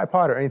on a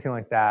tripod or anything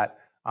like that,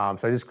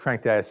 so I just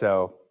cranked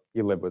ISO.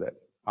 You live with it.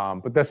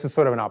 But this is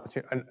sort of an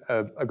opportunity,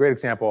 a great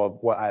example of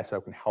what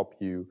ISO can help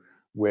you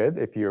with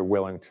if you're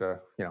willing to,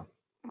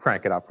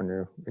 crank it up in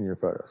your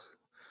photos.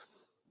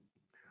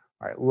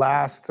 All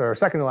right,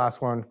 second to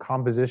last one,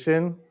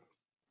 composition.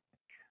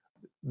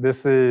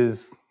 This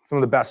is some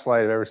of the best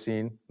light I've ever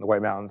seen in the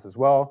White Mountains as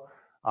well.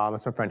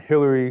 It's my friend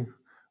Hillary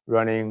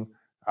running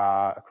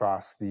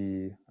across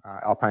the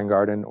Alpine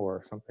Garden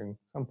or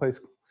someplace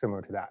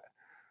similar to that.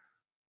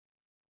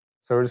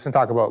 So we're just going to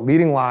talk about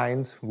leading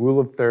lines, rule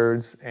of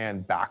thirds,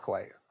 and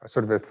backlight.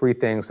 Sort of the three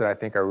things that I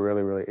think are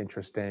really, really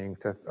interesting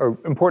or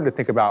important to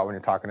think about when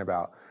you're talking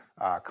about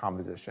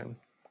composition.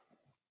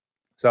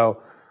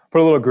 So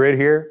put a little grid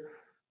here.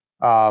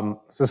 So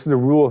this is a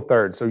rule of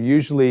thirds. So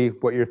usually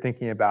what you're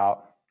thinking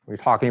about when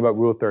you're talking about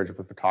rule of thirds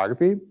with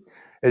photography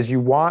is you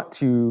want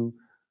to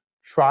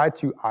try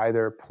to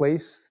either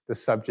place the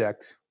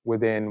subject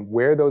within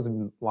where those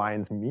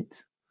lines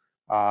meet.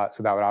 So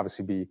that would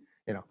obviously be,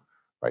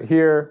 right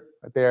here,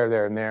 right there,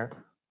 there, and there.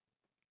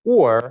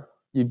 Or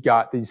you've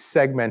got these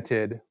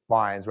segmented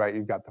lines, right?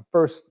 You've got the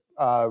first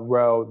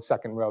row, the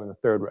second row, and the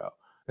third row.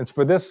 And so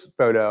for this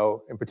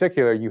photo in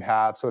particular, you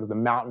have sort of the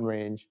mountain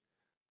range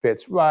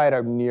fits right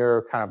up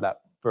near kind of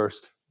that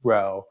first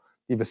row.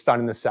 You have a sun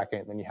in the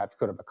second, then you have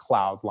sort of a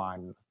cloud line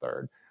in the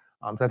third.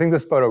 So I think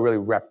this photo really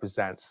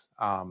represents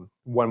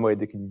one way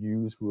that you can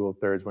use rule of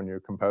thirds when you're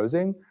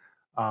composing.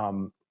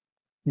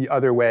 The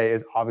other way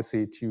is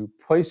obviously to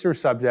place your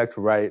subject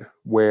right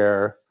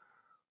where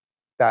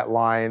that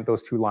line,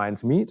 those two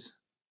lines meet,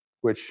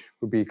 which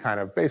would be kind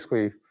of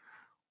basically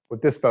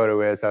what this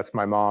photo is. That's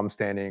my mom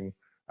standing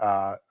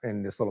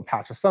in this little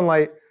patch of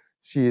sunlight.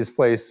 She is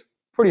placed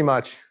pretty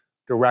much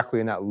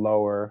directly in that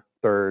lower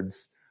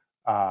thirds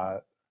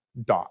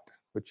dot,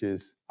 which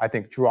is, I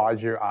think,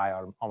 draws your eye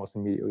out almost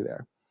immediately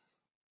there.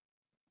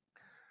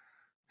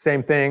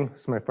 Same thing,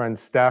 this is my friend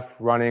Steph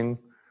running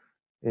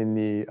in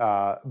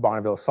the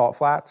Bonneville Salt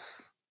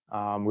Flats.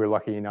 We were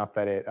lucky enough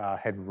that it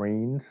had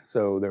rained,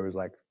 so there was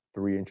like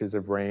 3 inches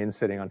of rain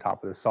sitting on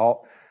top of the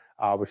salt,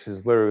 which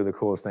is literally the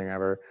coolest thing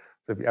ever.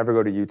 So if you ever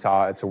go to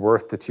Utah, it's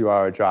worth the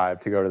 2-hour drive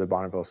to go to the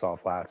Bonneville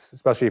Salt Flats,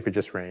 especially if it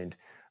just rained,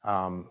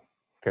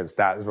 because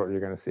that is what you're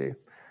going to see.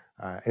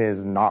 It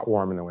is not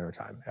warm in the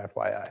wintertime,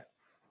 FYI.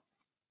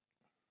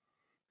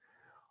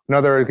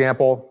 Another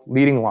example,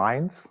 leading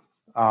lines.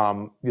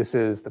 This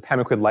is the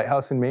Pemaquid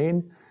Lighthouse in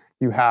Maine.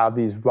 You have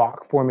these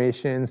rock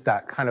formations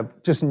that kind of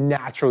just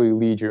naturally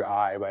lead your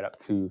eye right up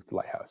to the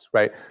lighthouse,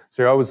 right?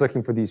 So you're always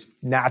looking for these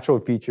natural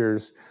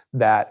features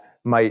that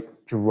might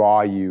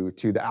draw you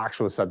to the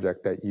actual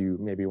subject that you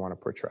maybe want to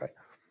portray.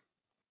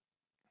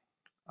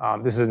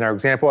 This is another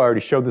example. I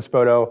already showed this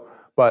photo,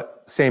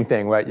 but same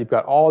thing, right? You've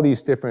got all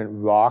these different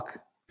rock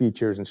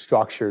features and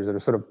structures that are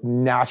sort of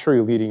naturally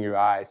leading your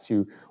eye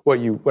to what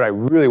I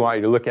really want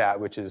you to look at,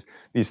 which is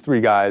these 3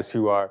 guys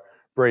who are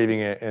braving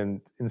it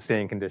in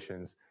insane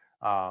conditions.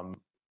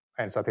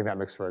 And so I think that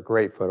makes for a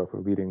great photo for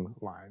leading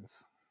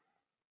lines.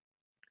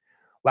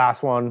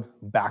 Last one,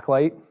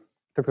 backlight.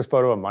 Took this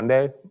photo on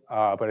Monday,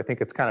 but I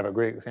think it's kind of a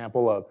great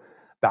example of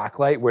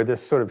backlight where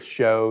this sort of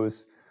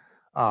shows,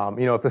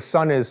 if the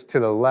sun is to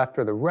the left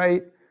or the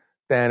right,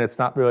 then it's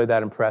not really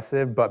that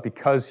impressive, but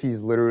because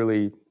he's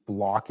literally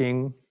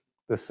blocking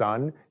the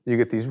sun, you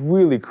get these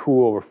really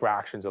cool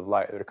refractions of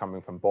light that are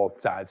coming from both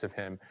sides of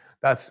him.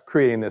 That's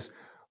creating this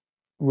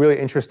really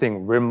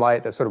interesting rim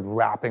light that's sort of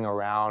wrapping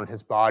around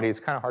his body. It's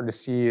kind of hard to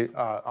see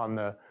on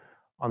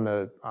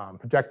the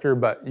projector,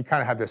 but you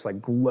kind of have this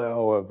like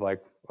glow of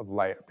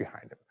light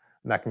behind him,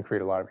 and that can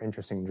create a lot of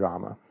interesting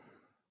drama.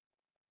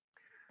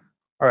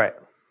 All right,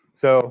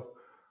 so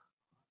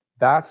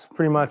that's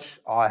pretty much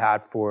all I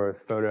had for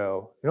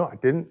photo. I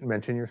didn't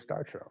mention your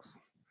star trails.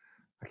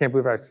 I can't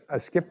believe I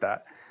skipped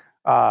that.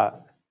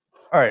 All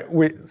right,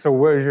 so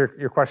what is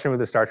your question with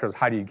the star trails?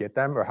 How do you get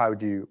them, or how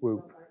would you?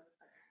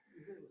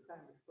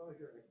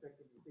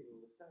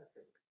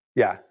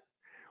 Yeah.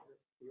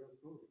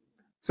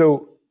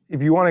 So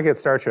if you want to get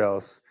star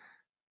trails,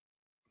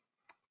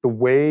 the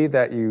way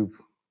that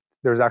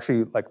there's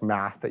actually like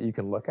math that you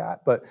can look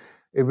at, but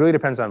it really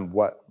depends on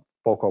what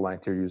focal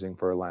length you're using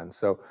for a lens.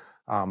 So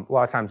a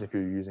lot of times if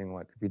you're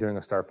doing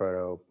a star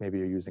photo, maybe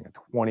you're using a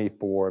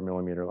 24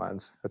 millimeter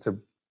lens. That's a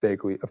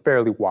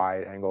fairly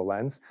wide angle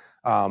lens.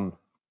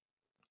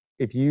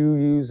 If you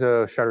use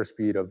a shutter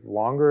speed of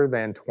longer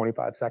than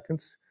 25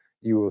 seconds,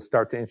 you will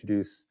start to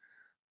introduce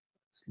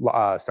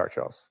star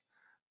trails.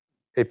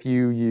 If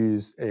you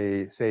use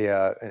an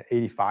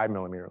 85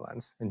 millimeter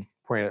lens and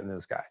point it in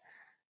the sky,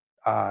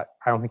 I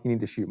don't think you need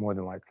to shoot more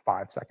than like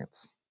 5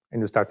 seconds,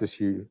 and you'll start to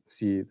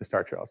see the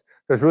star trails.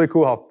 So it's really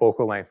cool how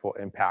focal length will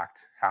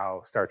impact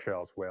how star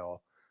trails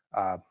will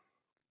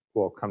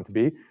will come to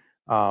be.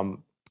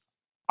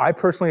 I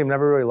personally have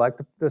never really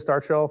liked the Star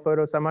Trail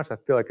photos that much. I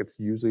feel like it's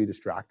usually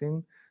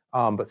distracting,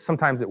 but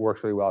sometimes it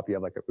works really well if you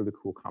have like a really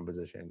cool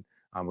composition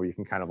where you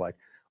can kind of like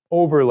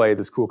overlay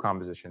this cool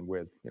composition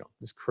with, you know,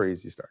 this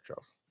crazy Star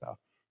Trails. So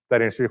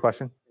that answer your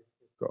question?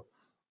 Cool.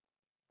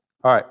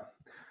 All right.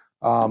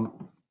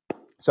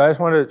 So I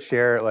just wanted to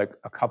share like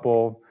a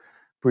couple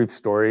brief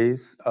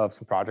stories of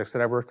some projects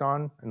that I worked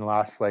on in the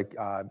last like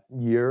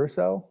year or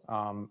so,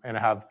 and I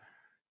have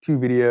 2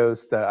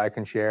 videos that I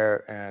can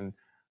share, and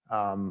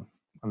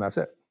that's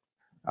it.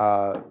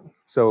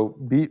 So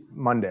Beat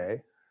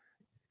Monday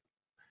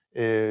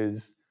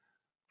is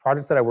a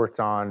project that I worked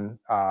on,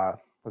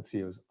 let's see,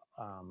 it was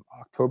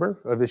October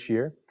of this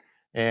year.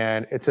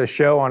 And it's a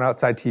show on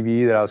Outside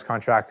TV that I was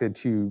contracted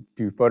to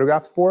do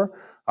photographs for.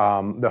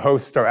 The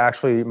hosts are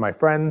actually my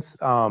friends,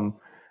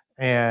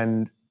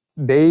 and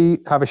they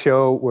have a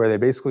show where they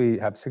basically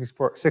have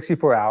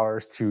 64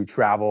 hours to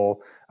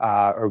travel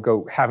or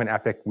go have an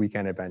epic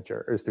weekend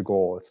adventure is the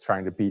goal. It's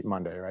trying to beat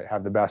Monday, right?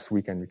 Have the best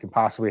weekend you can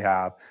possibly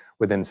have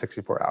within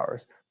 64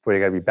 hours. But you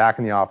got to be back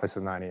in the office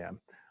at 9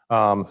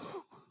 a.m.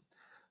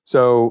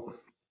 So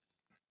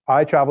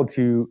I traveled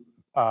to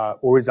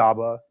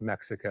Orizaba,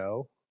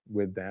 Mexico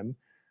with them.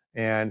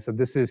 And so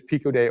this is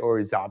Pico de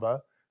Orizaba.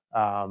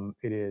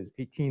 It is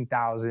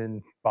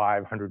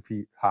 18,500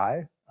 feet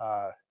high.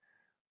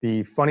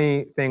 The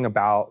funny thing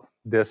about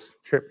this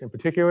trip in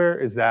particular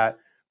is that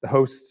the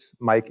hosts,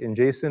 Mike and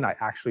Jason, I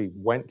actually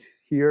went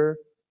here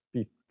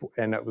before,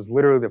 and it was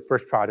literally the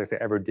first project I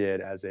ever did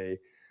as a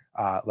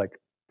like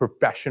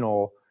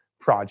professional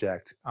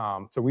project.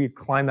 So we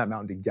climbed that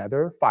mountain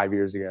together 5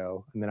 years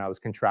ago, and then I was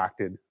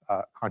contracted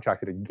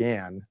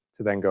again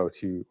to then go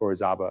to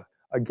Orizaba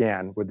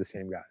again with the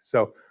same guys.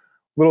 So a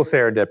little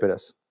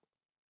serendipitous.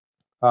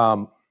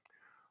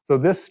 So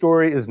this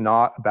story is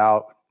not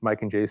about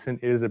Mike and Jason.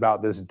 It is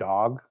about this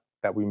dog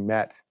that we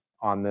met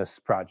on this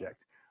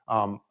project.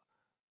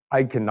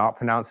 I cannot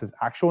pronounce his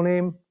actual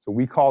name, so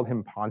we called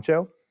him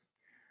Pancho.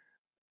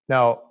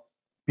 Now,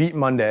 Beat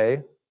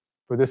Monday,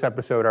 for this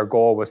episode, our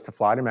goal was to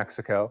fly to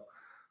Mexico.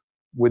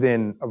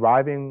 Within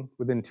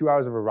 2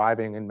 hours of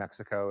arriving in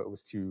Mexico, it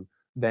was to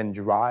then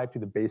drive to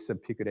the base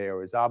of Pico de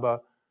Orizaba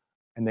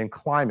and then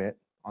climb it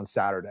on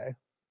Saturday.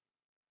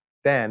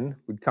 Then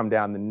we'd come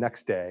down the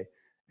next day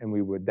and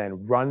we would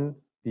then run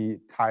the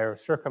entire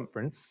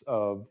circumference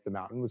of the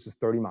mountain, which is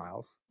 30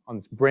 miles, on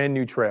this brand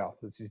new trail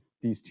that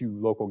these 2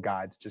 local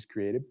guides just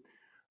created.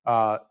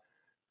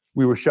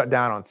 We were shut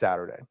down on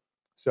Saturday.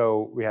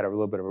 So we had a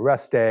little bit of a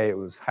rest day.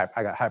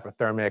 I got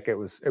hypothermic. It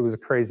was a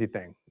crazy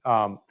thing.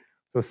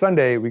 So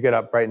Sunday, we get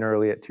up bright and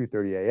early at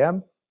 2:30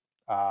 a.m.,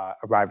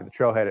 arrive at the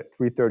trailhead at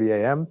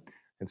 3:30 a.m.,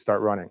 and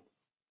start running.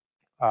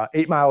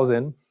 8 miles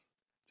in,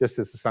 just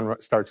as the sun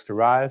starts to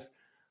rise,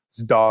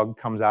 this dog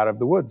comes out of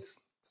the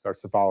woods,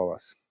 starts to follow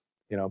us.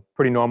 You know,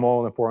 pretty normal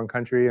in a foreign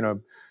country.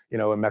 In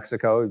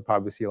Mexico, you'd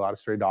probably see a lot of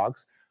stray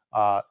dogs.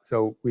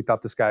 So we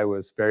thought this guy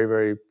was very,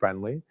 very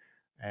friendly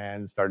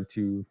and started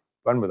to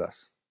run with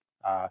us.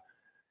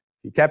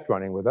 He kept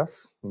running with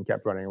us and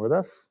kept running with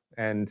us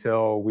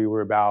until we were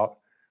about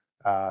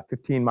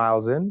 15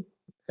 miles in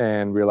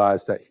and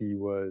realized that he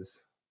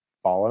was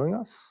following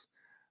us.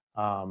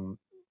 Then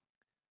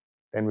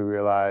we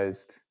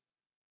realized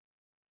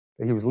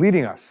that he was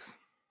leading us.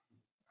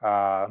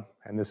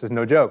 And this is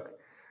no joke.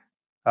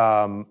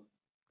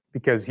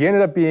 Because he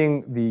ended up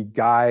being the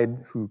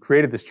guide who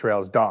created this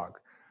trail's dog.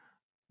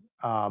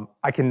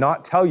 I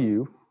cannot tell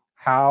you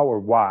how or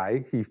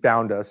why he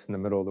found us in the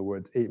middle of the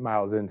woods 8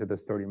 miles into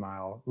this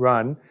 30-mile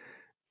run,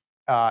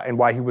 and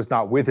why he was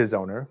not with his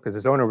owner, because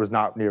his owner was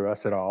not near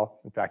us at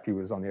all. In fact, he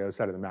was on the other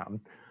side of the mountain.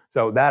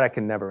 So that I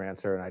can never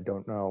answer, and I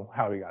don't know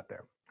how he got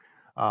there.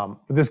 But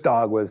this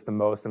dog was the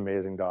most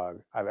amazing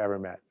dog I've ever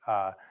met.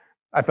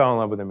 I fell in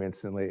love with him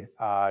instantly.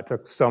 I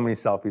took so many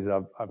selfies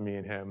of me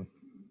and him.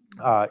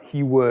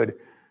 He would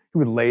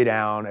lay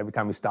down every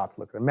time we stopped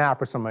to look at the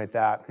map or something like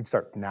that. He'd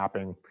start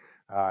napping,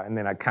 and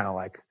then I'd kind of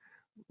like,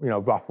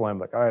 ruffle him,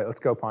 like, all right, let's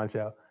go,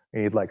 Pancho.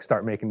 And he'd like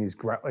start making these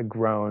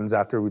groans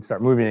after we'd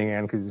start moving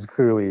again, because he was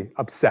clearly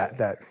upset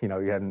that he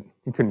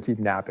couldn't keep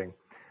napping.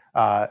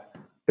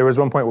 There was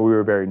one point where we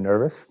were very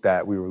nervous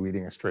that we were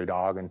leading a stray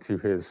dog into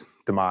his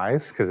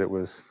demise, because it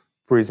was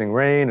freezing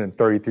rain and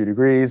 33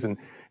 degrees, and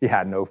he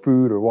had no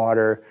food or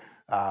water.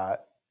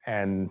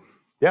 And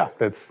yeah,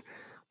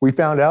 we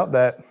found out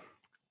that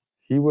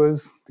he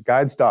was the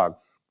guide's dog.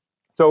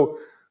 So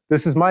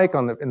this is Mike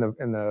in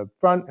the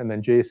front, and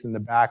then Jason in the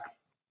back.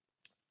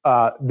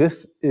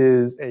 This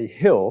is a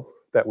hill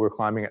that we're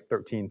climbing at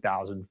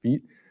 13,000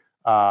 feet.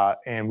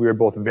 And we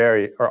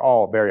were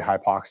all very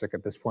hypoxic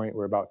at this point.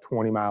 We're about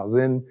 20 miles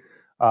in.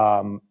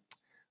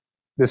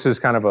 This is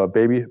kind of a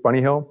baby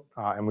bunny hill,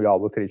 and we all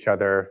looked at each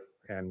other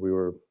and we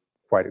were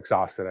quite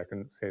exhausted, I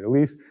can say the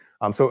least.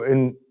 So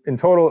in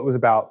total, it was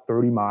about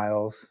 30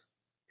 miles,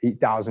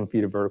 8,000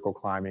 feet of vertical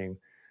climbing,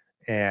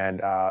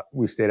 and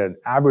we stayed at an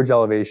average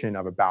elevation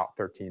of about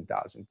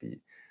 13,000 feet.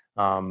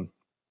 And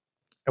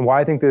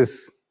why I think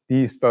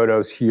these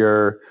photos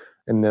here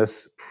in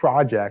this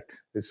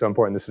project is so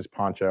important. This is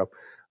Poncho,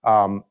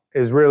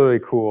 is really, really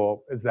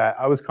cool, is that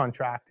I was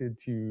contracted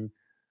to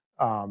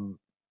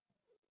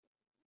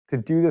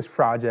do this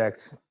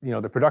project.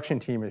 The production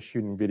team is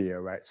shooting video,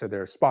 right? So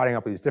they're spotting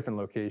up these different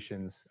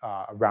locations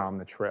around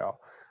the trail.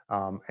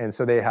 And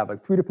so they have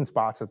like 3 different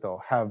spots that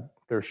they'll have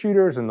their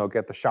shooters, and they'll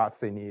get the shots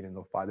they need, and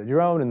they'll fly the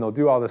drone, and they'll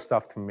do all this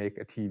stuff to make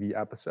a TV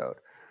episode.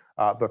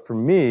 But for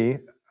me,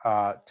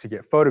 to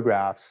get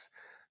photographs,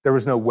 there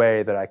was no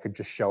way that I could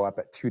just show up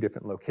at 2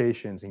 different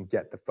locations and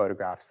get the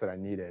photographs that I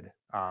needed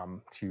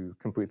to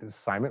complete this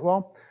assignment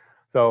well.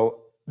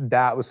 So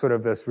that was sort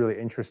of this really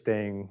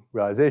interesting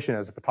realization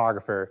as a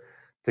photographer.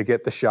 To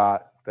get the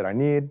shot that I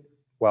need,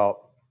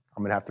 well,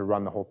 I'm gonna have to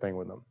run the whole thing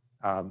with them.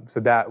 So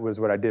that was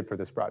what I did for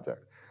this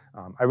project.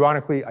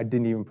 Ironically, I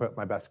didn't even put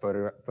my best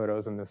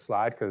photos in this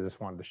slide because I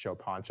just wanted to show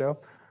Poncho,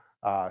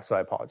 so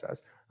I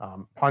apologize.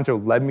 Poncho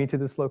led me to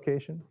this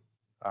location.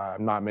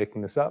 I'm not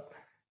making this up.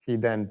 He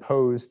then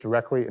posed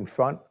directly in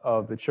front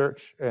of the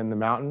church in the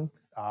mountain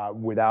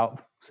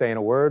without saying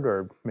a word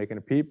or making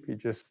a peep. He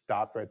just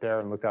stopped right there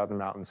and looked out the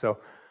mountain. So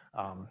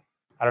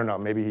I don't know,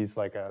 maybe he's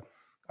like a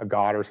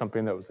god or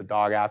something that was a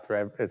dog after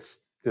him. It's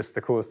just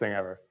the coolest thing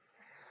ever.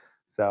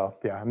 So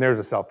yeah, and there's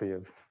a selfie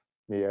of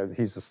me.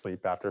 He's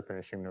asleep after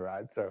finishing the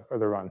ride, or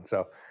the run.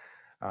 So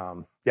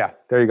yeah,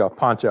 there you go,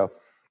 Poncho.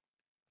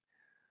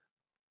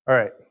 All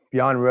right,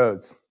 Beyond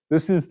Roads.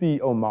 This is the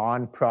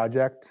Oman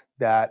project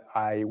that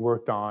I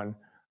worked on.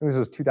 I think this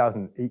was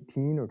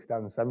 2018 or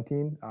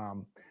 2017.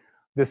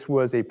 This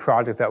was a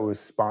project that was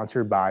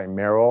sponsored by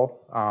Merrill,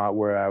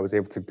 where I was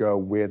able to go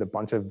with a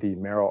bunch of the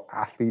Merrill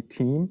athlete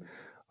team.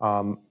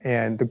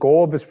 And the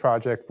goal of this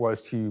project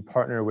was to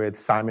partner with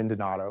Simon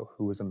Donato,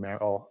 who was a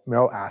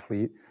Merrill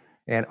athlete,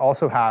 and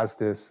also has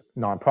this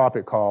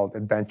nonprofit called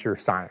Adventure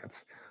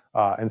Science.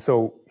 And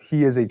so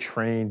he is a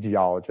trained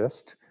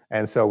geologist.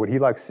 And so what he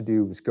likes to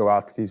do is go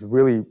out to these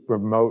really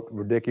remote,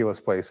 ridiculous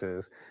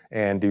places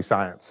and do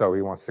science. So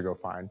he wants to go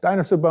find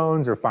dinosaur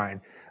bones or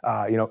find,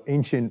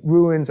 ancient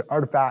ruins or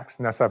artifacts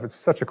and that stuff. It's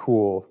such a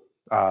cool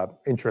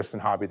interest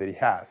and hobby that he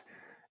has.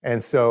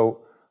 And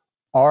so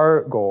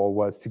our goal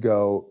was to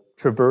go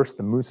traverse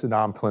the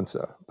Musandam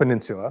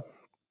Peninsula,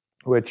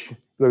 which,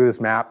 look at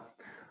this map,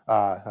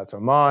 that's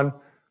Oman,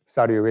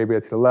 Saudi Arabia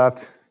to the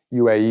left,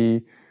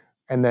 UAE,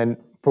 and then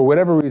for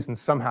whatever reason,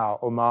 somehow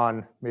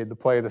Oman made the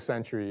play of the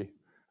century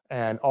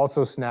and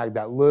also snagged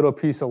that little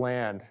piece of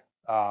land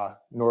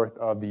north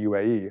of the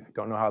UAE.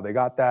 Don't know how they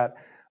got that,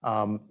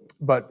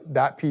 but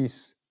that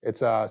piece,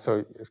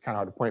 so it's kind of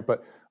hard to point,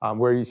 but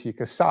where you see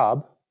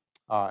Kasab,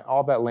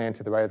 all that land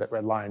to the right of that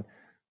red line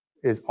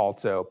is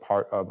also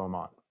part of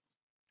Oman,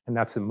 and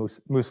that's the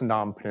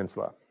Musandam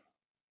Peninsula.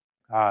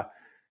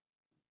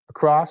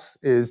 Across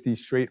is the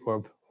Strait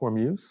of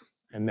Hormuz,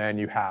 and then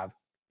you have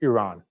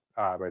Iran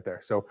right there.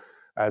 So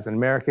as an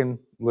American,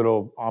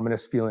 little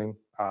ominous feeling,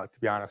 to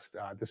be honest.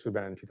 This would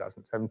have been in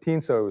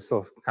 2017, so it was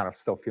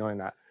still feeling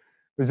that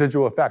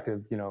residual effect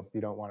of, you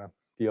don't want to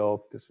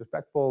feel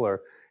disrespectful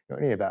or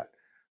any of that.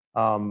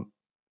 And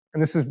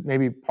this is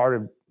maybe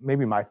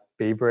my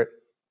favorite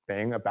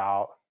thing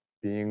about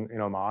being in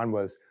Oman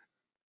was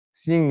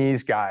seeing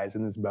these guys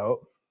in this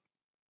boat.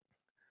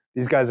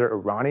 These guys are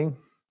Iranian.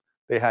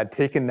 They had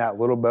taken that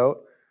little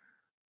boat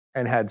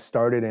and had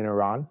started in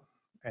Iran.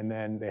 And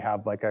then they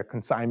have like a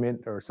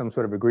consignment or some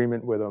sort of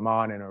agreement with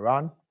Oman and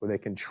Iran where they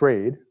can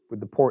trade with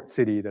the port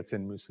city that's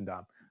in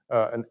Musandam,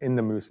 in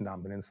the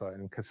Musandam Peninsula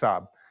in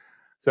Kasab.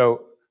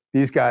 So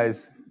these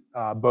guys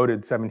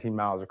boated 17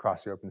 miles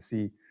across the open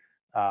sea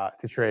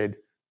to trade,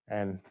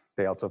 and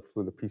they also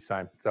flew the peace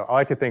sign. So I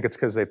like to think it's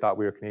because they thought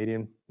we were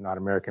Canadian, not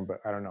American,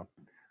 but I don't know.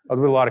 I was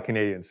with a lot of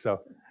Canadians,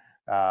 so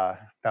that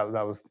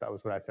was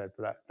what I said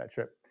for that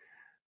trip.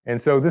 And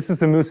so this is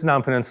the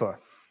Musandam Peninsula.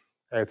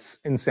 It's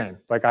insane.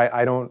 Like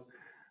I don't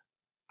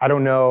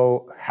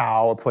know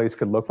how a place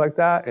could look like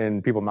that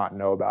and people not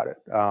know about it.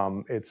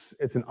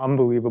 It's an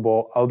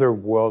unbelievable,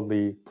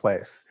 otherworldly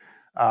place.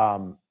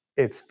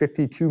 It's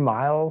 52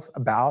 miles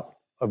about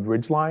of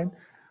ridgeline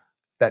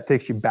that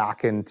takes you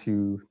back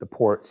into the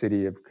port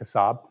city of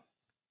Kasab.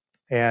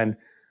 And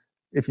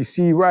if you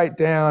see right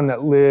down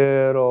that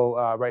little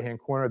right-hand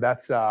corner,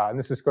 that's and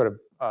this is sort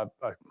of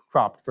a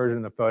cropped version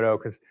of the photo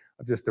because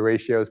of just the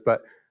ratios,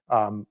 but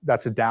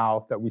that's a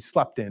dhow that we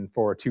slept in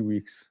for 2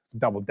 weeks. It's a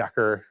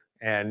double-decker,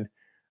 and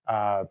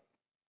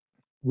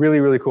really,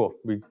 really cool.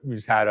 We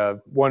just had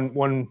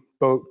one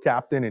boat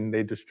captain, and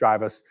they just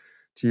drive us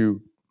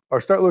to our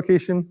start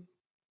location.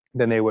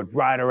 Then they would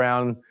ride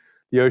around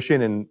the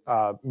ocean and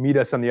meet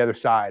us on the other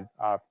side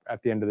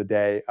at the end of the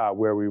day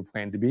where we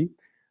planned to be.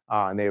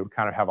 And they would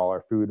kind of have all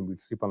our food, and we'd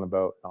sleep on the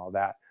boat and all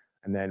that.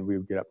 And then we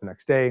would get up the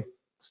next day,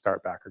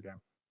 start back again.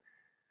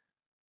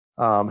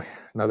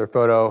 Another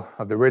photo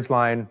of the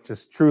ridgeline,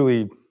 just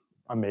truly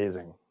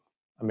amazing,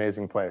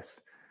 amazing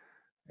place.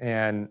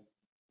 And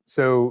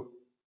so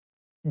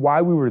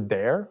why we were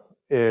there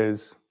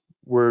is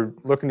we're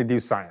looking to do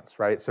science,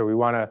 right? So we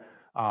want to,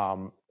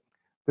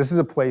 this is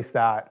a place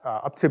that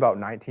up to about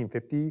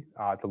 1950,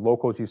 the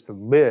locals used to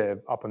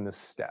live up on this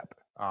steppe.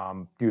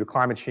 Due to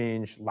climate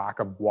change, lack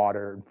of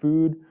water and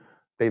food,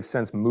 they've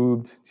since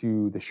moved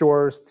to the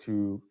shores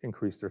to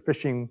increase their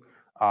fishing,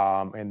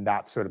 and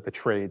that's sort of the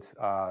trades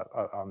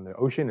on the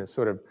ocean is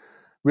sort of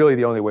really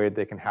the only way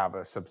they can have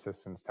a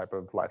subsistence type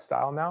of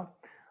lifestyle now.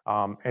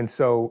 And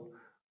so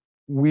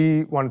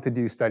we wanted to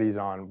do studies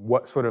on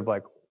what sort of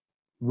like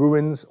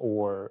ruins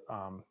or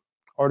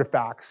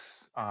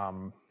artifacts,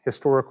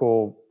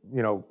 historical,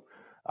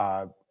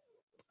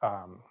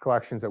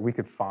 collections that we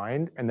could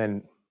find, and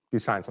then do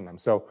science on them.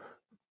 So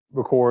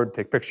record,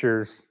 take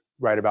pictures,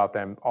 write about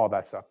them, all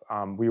that stuff.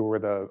 We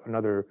were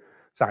another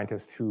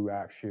scientist who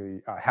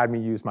actually had me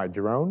use my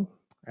drone,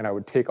 and I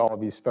would take all of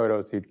these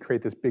photos. He'd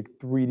create this big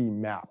 3D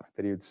map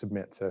that he would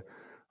submit to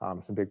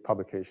some big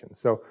publications.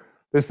 So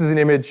this is an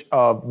image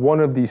of one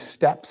of these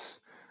steps,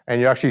 and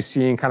you're actually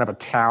seeing kind of a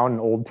town, an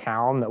old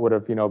town that would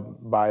have,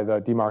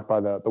 demarked by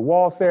the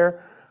walls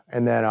there.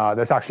 And then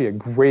there's actually a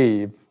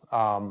grave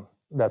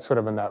that's sort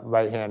of in that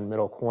right-hand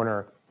middle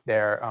corner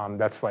there.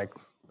 That's like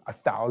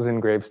 1,000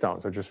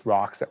 gravestones, or just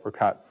rocks that were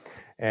cut.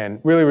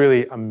 And really,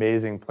 really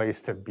amazing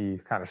place to be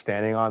kind of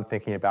standing on,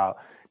 thinking about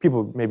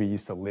people maybe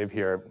used to live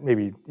here,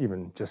 maybe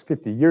even just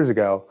 50 years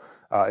ago.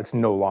 It's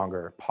no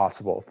longer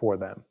possible for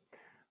them.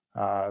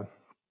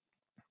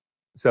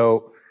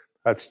 So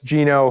that's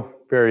Gino,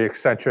 very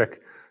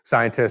eccentric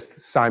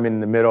scientist, Simon in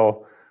the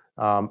middle.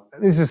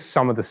 This is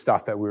some of the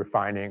stuff that we were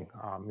finding,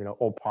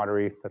 old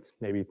pottery that's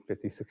maybe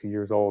 50, 60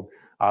 years old,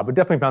 but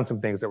definitely found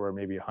some things that were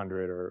maybe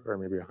 100 or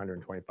maybe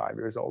 125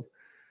 years old.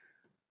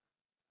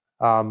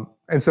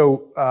 And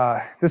so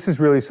this is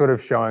really sort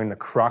of showing the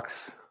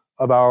crux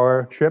of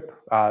our trip.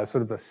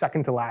 Sort of the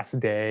second to last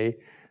day,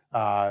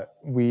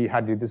 we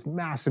had to do this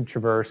massive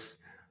traverse.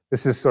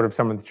 This is sort of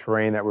some of the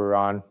terrain that we were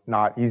on.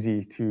 Not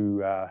easy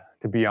to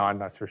be on,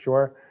 that's for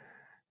sure.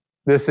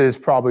 This is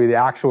probably the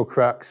actual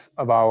crux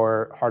of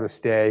our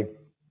hardest day.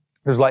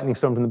 There's lightning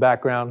storms in the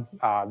background.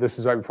 This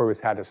is right before we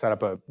had to set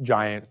up a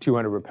giant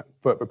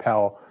 200-foot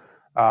rappel.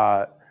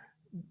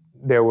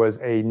 There was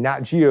a Nat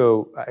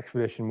Geo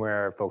expedition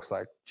where folks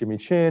like Jimmy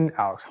Chin,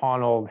 Alex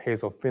Honnold,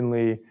 Hazel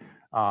Finley,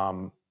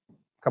 a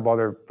couple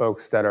other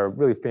folks that are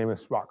really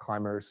famous rock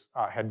climbers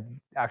had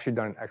actually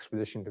done an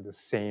expedition to the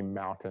same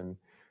mountain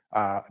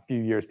a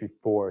few years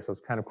before. So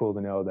it's kind of cool to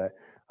know that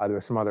there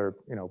were some other,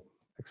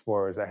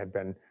 explorers that had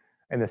been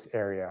in this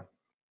area.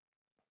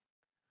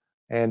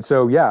 And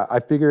so, yeah, I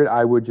figured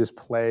I would just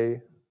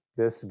play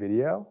this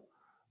video.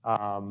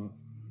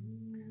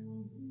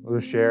 We'll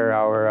just share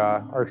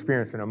our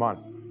experience in Oman.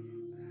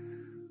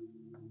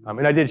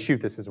 And I did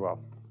shoot this as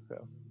well,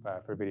 so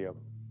for video.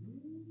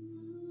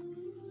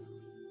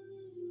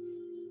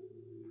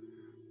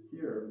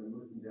 Here in the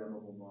Muslim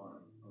of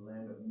Oman, a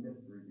land of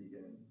mystery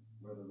begins,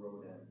 where the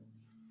road ends,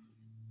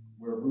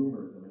 where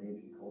rumors of an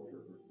ancient culture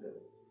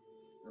persist.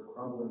 Their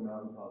crumbling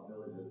mountaintop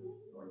villages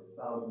soaring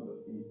thousands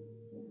of feet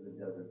into the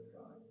desert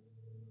sky.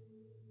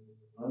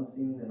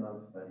 Unseen and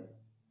unstudied,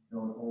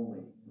 known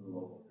only to the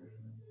local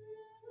fishermen.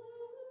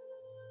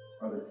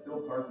 Are there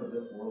still parts of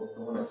this world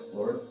so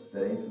unexplored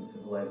that ancient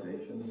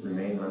civilizations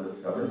remain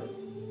undiscovered?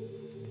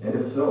 And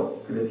if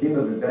so, could a team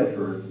of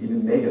adventurers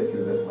even make it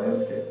through this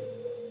landscape?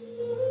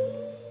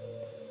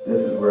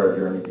 This is where our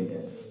journey begins.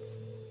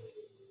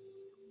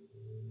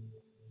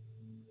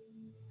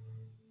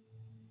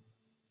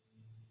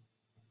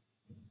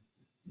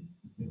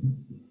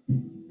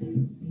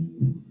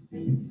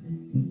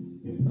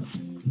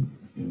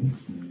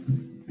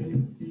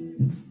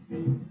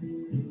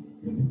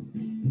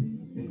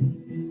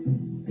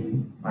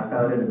 I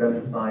founded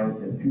Adventure Science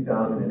in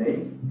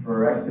 2008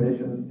 for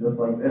expeditions just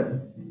like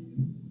this.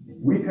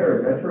 We pair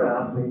adventure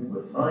athletes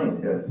with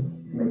scientists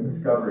to make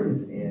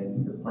discoveries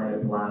in the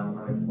planet's last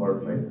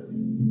unexplored places.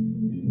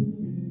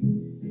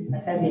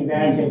 I've had the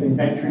advantage of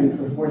adventuring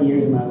for 40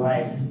 years of my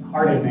life,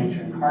 hard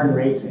adventuring, hard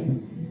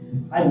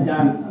racing. I've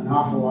done an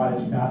awful lot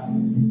of stuff.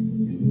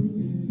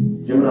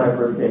 Jim and I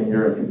first came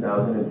here in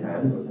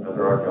 2010 with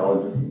another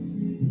archaeologist.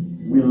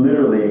 We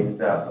literally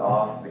stepped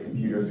off the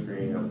computer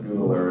screen of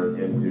Google Earth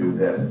into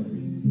this.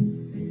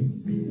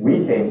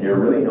 We came here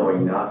really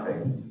knowing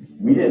nothing.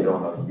 We didn't know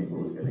how people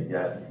was going to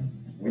get.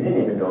 We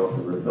didn't even know if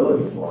there were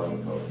villages along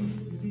the coast.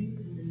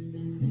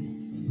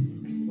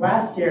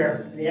 Last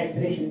year, the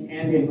expedition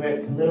ended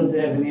with a little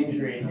bit of an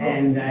injury,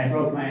 and I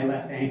broke my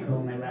left ankle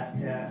and my left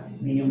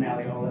medial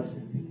malleolus.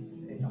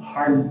 It's a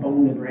hard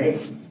bone to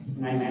break,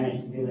 and I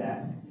managed to do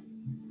that.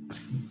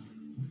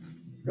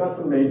 We've got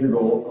some major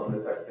goals on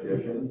this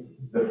expedition.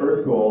 The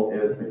first goal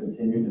is to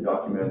continue to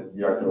document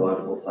the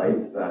archaeological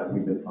sites that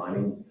we've been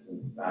finding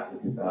since back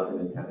in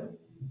 2010.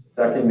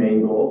 Second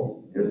main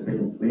goal is to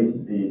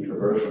complete the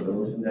traverse of the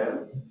Musen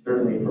Dam.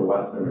 Certainly for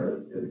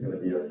Westerners, is going to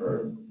be a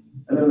first.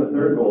 And then the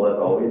third goal, as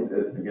always,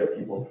 is to get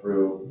people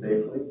through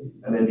safely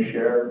and then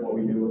share what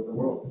we do with the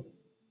world.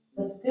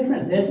 What's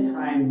different this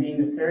time, being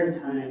the third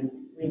time,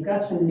 we've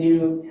got some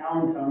new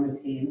talent on the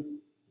team.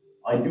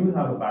 I do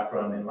have a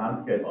background in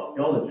landscape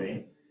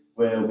archaeology,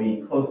 where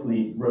we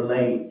closely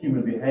relate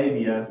human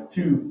behavior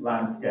to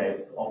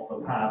landscapes of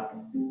the past.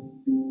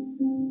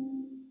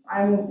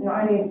 I'm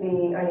not only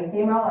the only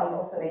female, I'm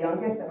also the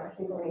youngest. I'm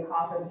actually probably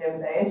half of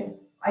Jim's age.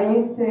 I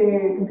used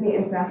to compete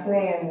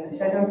internationally in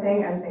show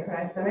jumping and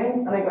synchronized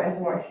swimming, and I got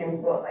into more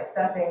extreme sports like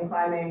surfing,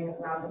 climbing,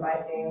 mountain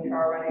biking,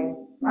 trail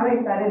running. I'm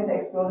excited to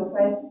explore this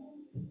place.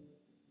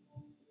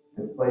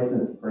 This place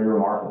is pretty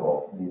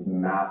remarkable. These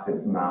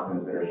massive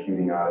mountains that are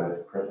shooting out of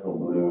this crystal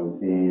blue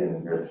sea,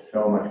 and there's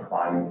so much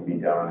climbing to be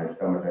done. There's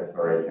so much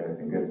exploration.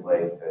 It's a good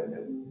place to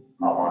just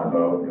hop on a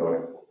boat, go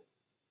and explore.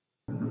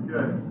 That's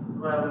good. That's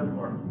what I live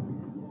for.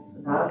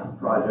 The past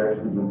projects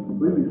have been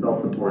completely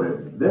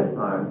self-supported. This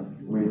time,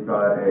 we've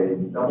got a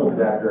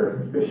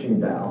double-decker fishing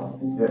dhow.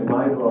 It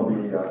might as well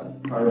be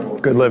carnival.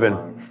 Good living.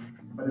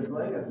 But it's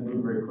letting us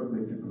move very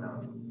quickly through the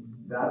mountains.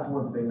 That's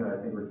one thing that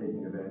I think we're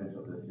taking advantage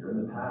of this year.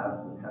 In the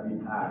past, with heavy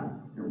pack,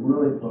 it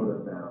really slowed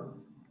us down.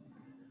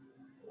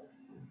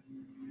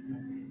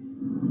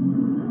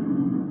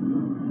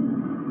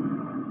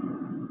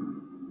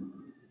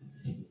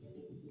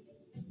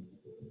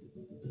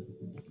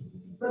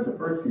 Spent the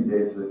first few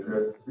days of the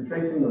trip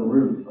retracing the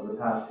route of the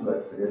past two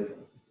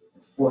expeditions,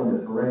 exploring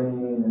the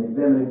terrain and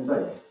examining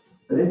sites,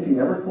 but inching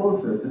ever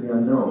closer to the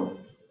unknown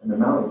and the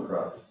mountain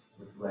crux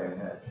which lay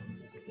ahead.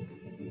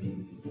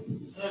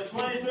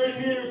 20, 30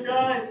 meters,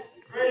 guys.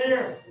 Right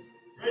here.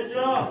 Great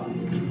job.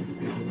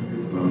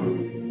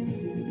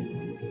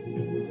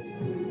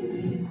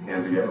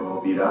 Hands are getting a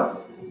little beat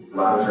up.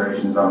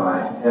 Lacerations on my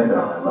head and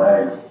on my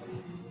legs.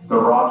 The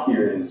rock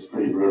here is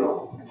pretty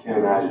brutal. I can't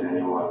imagine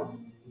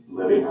anyone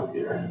living up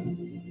here.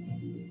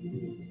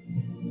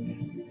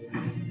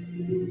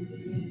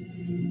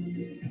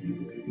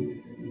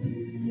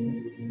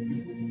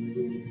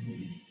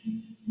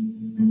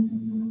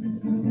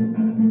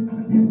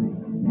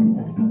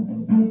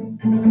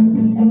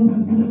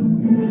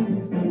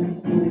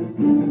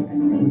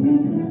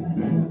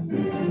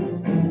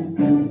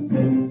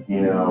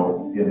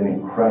 Is an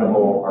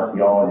incredible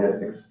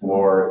archaeologist,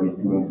 explorer. He's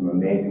doing some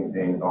amazing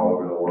things all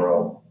over the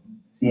world.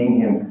 Seeing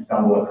him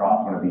stumble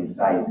across one of these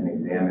sites and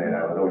examine it,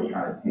 I was always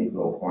trying to take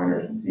little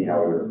pointers and see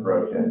how we would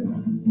approach it.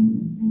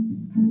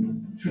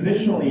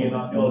 Traditionally in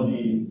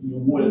archaeology, you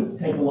would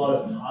take a lot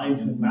of time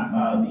to map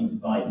out these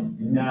sites.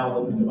 And now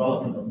with the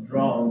development of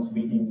drones,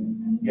 we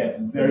can get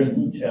very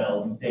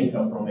detailed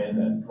data from it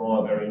and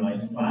draw a very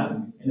nice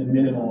plan in a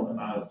minimal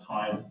amount of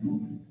time.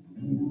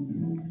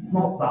 It's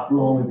not that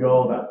long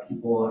ago that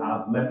people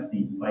have left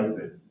these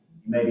places,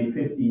 maybe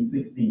 50,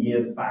 60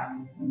 years back.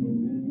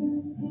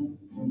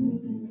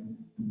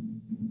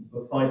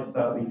 The sites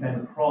that we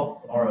came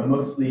across are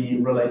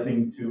mostly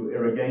relating to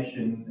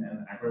irrigation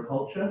and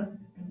agriculture.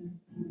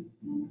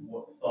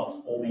 What starts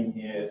forming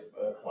here is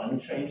the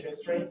climate change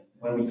history.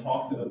 When we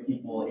talk to the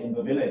people in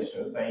the village,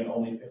 they're saying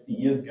only 50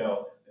 years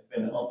ago, they've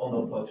been up on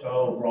the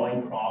plateau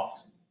growing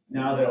crops.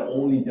 Now they're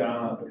only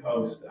down at the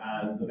coast,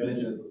 and the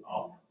villages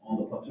up on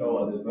the plateau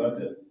are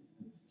deserted.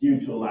 It's due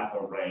to a lack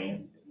of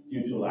rain, it's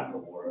due to a lack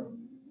of water.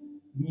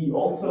 We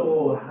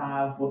also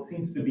have what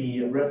seems to be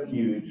a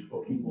refuge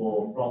for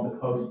people from the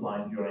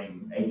coastline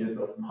during ages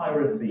of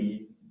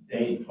piracy.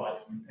 They try to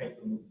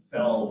protect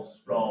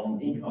themselves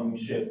from incoming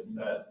ships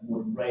that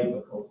would raid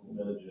the coastal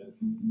villages.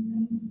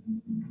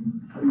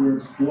 We were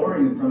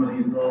exploring some of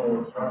these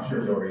little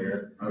structures over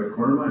here. Out of the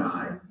corner of my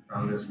eye,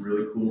 found this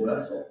really cool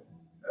vessel.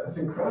 That's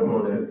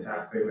incredible, the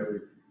intact thing that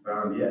we've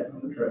found yet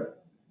on the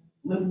trip.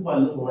 Little by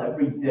little,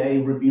 every day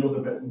revealed a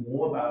bit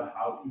more about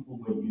how people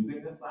were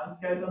using this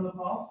landscape in the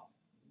past.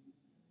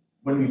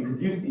 When we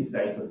produce these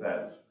data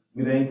sets,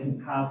 we then can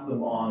pass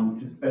them on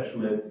to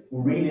specialists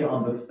who really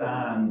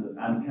understand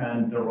and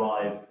can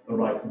derive the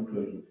right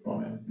conclusions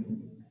from it.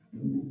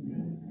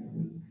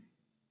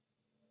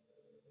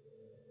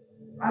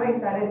 I'm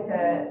excited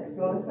to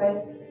explore this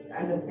place.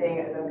 I'm just seeing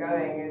it as I'm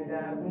going, and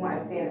from what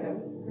I've seen, it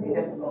looks pretty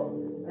difficult.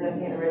 I'm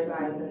looking at the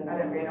ridgelines, and I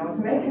don't really know what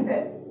to make of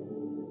it.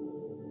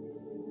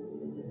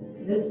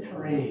 This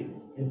terrain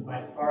is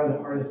by far the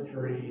hardest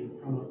terrain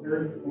from a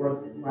third,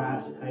 fourth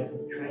class type of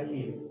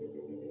trekking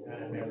that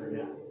I've ever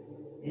done.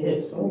 It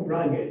is so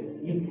rugged,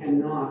 you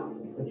cannot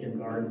put your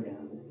guard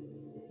down.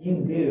 If you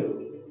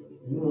do,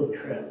 you will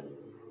trip.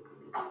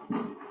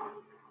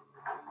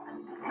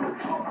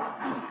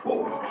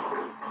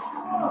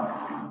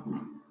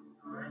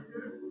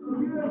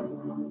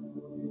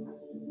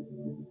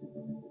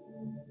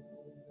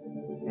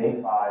 Day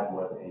 5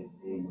 was a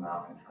big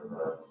mountain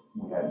traverse.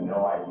 We had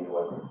no idea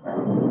what to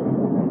expect.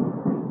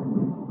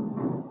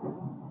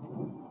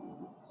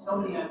 So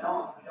many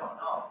unknowns we don't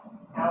know.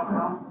 How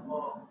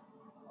comfortable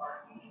are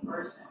each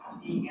person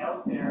being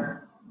out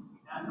there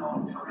in unknown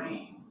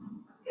terrain?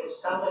 If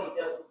somebody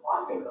doesn't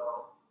want to go,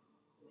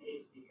 they need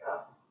to speak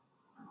up.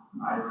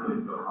 I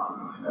really feel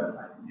confidently that I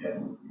can get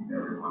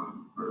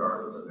everyone,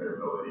 regardless of their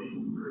ability,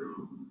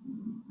 through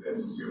this,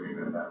 assuming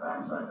that that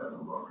backside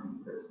doesn't look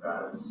as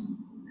bad as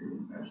it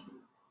could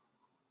potentially.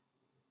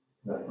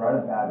 The threat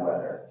of bad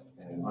weather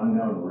and an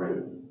unknown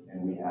route,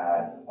 and we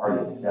had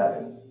target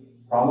 7,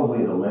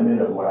 probably the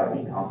limit of what I'd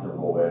be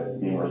comfortable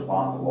with being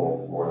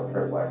responsible for a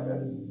trip like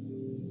this.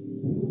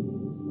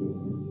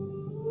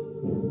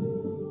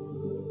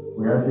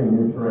 We're entering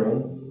new terrain.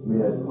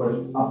 We had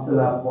pushed up to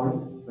that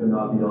point, but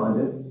not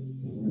beyond it.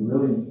 We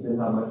really didn't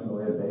have much in the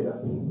way of data.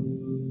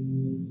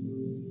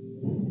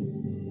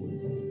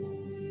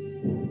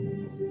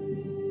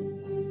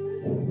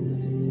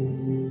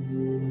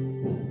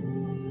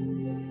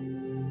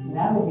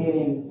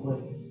 Navigating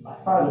was by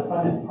far the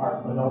funnest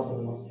part, but also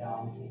the most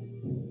challenging.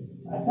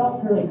 I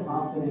felt fairly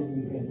confident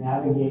we could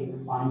navigate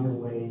and find a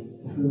way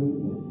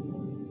through.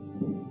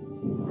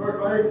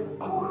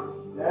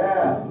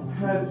 Yeah,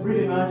 it's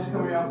really nice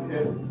coming up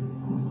here,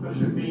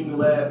 especially being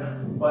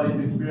led by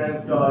these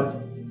experienced guys.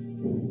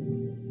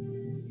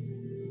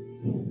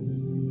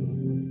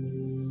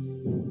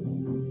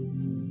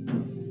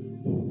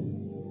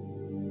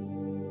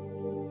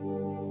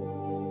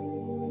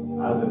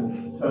 As it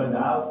turned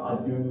out,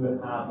 I do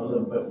have a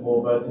little bit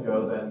more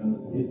vertigo than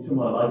is to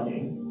my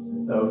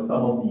liking. So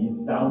some of these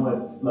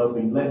downward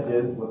sloping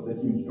ledges with the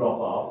huge drop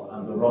off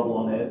and the rubble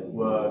on it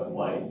were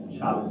quite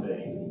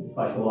challenging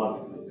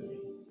psychologically to me.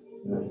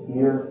 The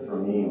fear for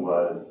me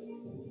was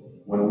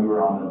when we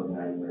were on those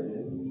night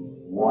bridges,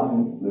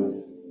 one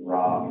loose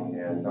rock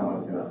and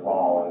someone's going to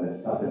fall, and this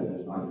stuff is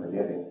just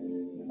unforgiving.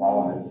 You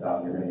fall on this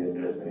stuff, you're going to get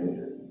seriously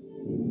injured.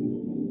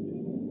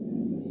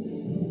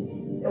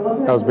 It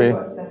wasn't That was me.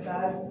 until the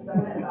third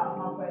summit, about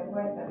halfway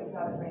point, that we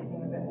started making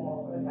a bit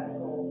more of a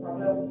technical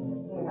problem.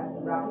 We had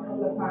to route a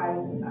couple of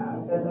times.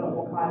 There's a lot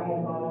more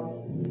climbing involved.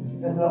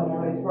 There's a lot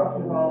more loose rock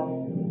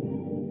involved.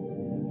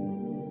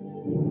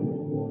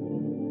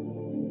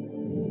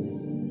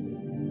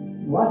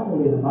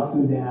 Luckily, the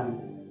Musson Dam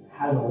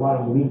has a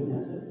lot of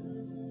weaknesses.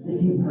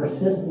 If you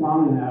persist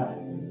long enough,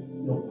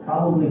 you'll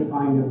probably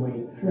find a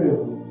way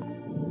through.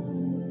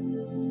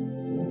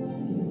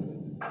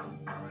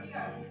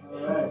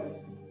 All right.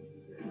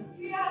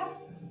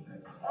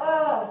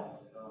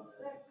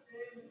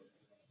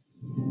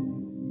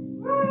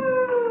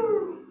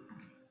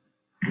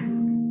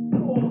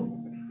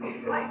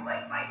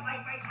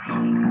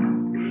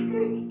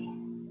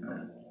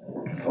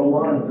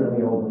 Oman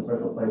certainly holds a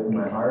special place in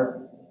my heart.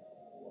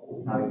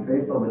 Having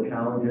faced all the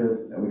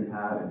challenges that we've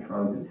had in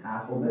trying to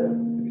tackle this,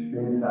 it's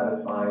extremely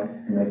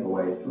satisfying to make a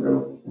way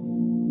through.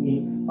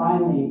 We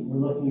finally were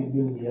looking at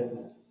doing the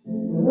isthmus.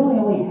 We really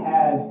only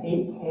had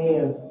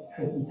 8K of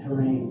tricky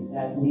terrain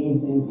that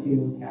leads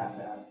into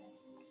Casab.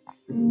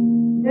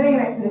 Doing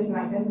an expedition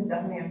like this is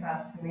definitely a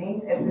first for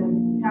me. It was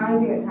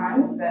challenging at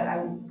times, but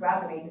I'm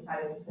glad that we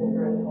decided to pull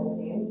through as a whole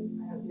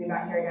team. I hope to be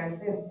back here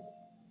again soon.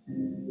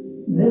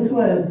 This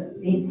was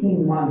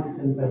 18 months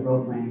since I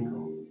broke my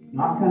ankle.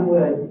 Knock on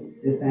wood,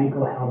 this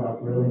ankle held up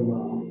really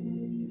well.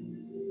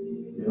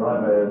 You know, I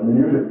have a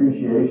renewed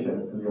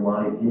appreciation for the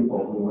Omani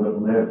people who would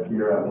have lived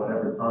here at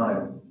whatever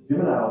time. Jim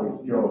and I always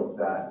joke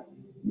that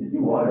you see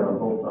water on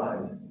both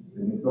sides,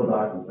 and you still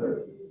die from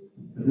thirst.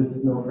 Because there's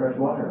just no fresh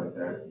water up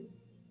there.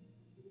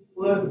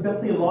 Well, there's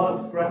definitely a lot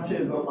of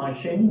scratches on my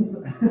shins.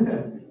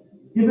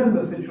 Given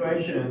the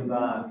situation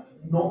that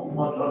not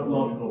much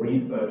archaeological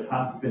research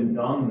has been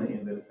done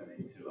in this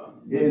peninsula,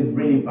 it is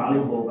really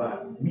valuable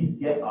that we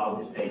get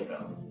out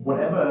data.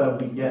 Whatever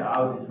we get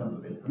out in terms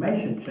of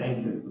information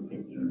changes the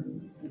picture.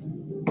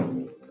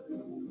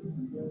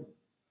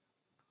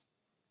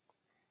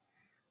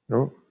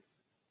 Nope.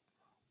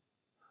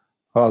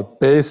 Well,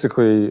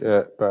 basically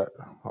it, but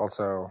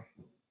also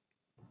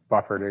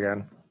buffered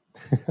again.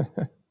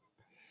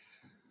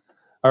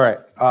 All right.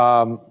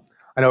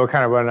 I know we're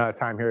kind of running out of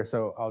time here,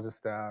 so I'll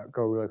just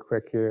go really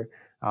quick here.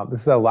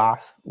 This is a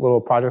last little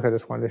project I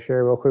just wanted to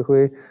share real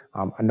quickly.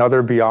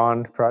 Another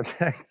Beyond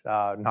project,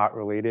 not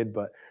related,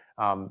 but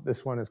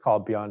this one is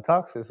called Beyond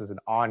Tux. This is an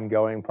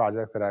ongoing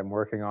project that I'm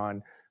working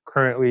on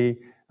currently.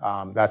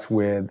 That's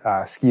with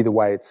Ski the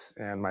Whites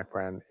and my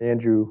friend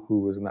Andrew,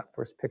 who was in that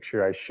first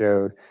picture I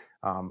showed.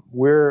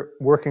 We're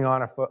working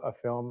on a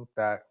film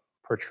that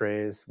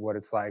portrays what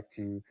it's like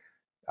to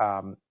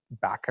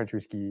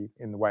backcountry ski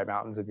in the White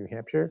Mountains of New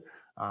Hampshire.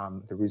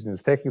 The reason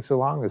it's taking so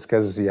long is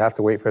because you have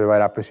to wait for the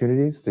right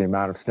opportunities. The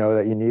amount of snow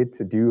that you need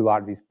to do a lot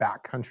of these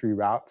backcountry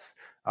routes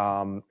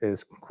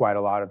is quite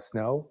a lot of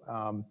snow.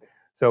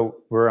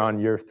 So we're on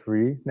year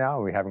 3 now,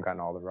 and we haven't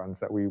gotten all the runs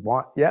that we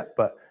want yet,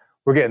 but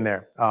we're getting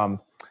there.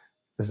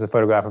 This is a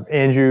photograph of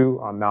Andrew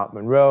on Mount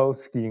Monroe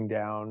skiing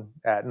down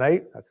at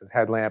night. That's his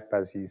headlamp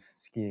as he's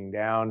skiing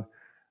down.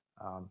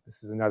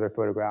 This is another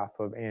photograph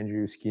of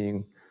Andrew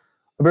skiing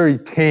a very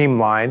tame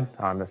line.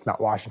 That's Mount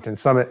Washington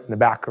Summit in the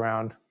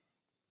background.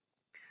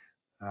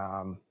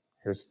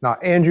 Here's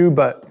not Andrew,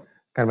 but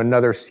kind of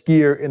another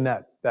skier in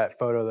that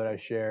photo that I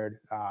shared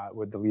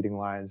with the leading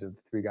lines of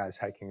the 3 guys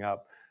hiking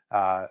up.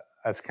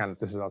 This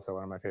is also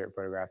one of my favorite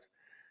photographs.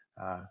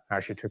 I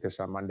actually took this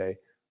on Monday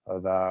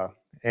of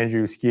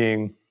Andrew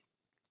skiing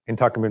in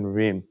Tuckerman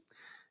Ravine.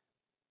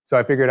 So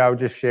I figured I would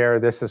just share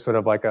this as sort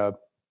of like a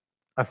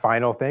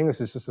final thing.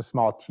 This is just a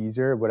small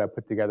teaser of what I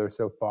put together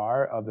so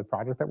far of the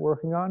project that we're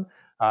working on.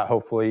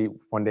 Hopefully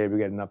one day we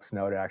get enough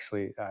snow to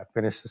actually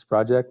finish this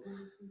project.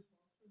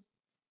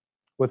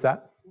 What's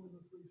that?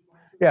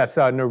 Yeah, it's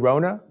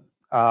Norrona,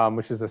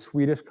 which is a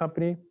Swedish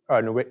company,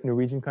 or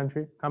Norwegian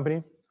company.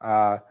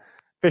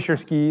 Fisher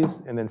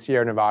Skis, and then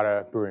Sierra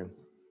Nevada Brewing.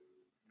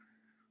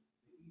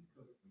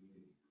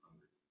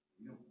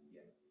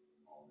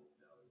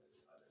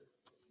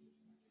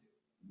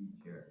 We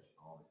cherish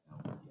all the snow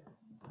we get,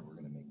 so we're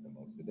going to make the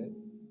most of it.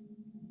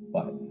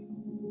 But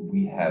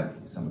we have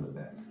some of the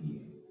best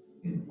skiing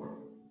in the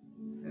world,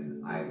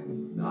 and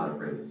I'm not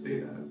afraid to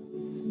say that.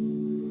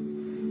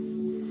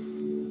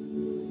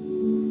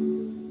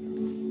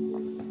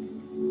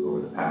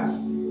 Over the past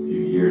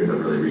few years, I've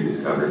really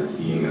rediscovered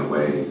skiing in a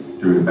way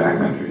through the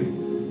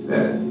backcountry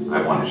that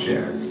I want to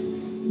share.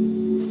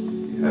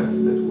 You have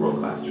this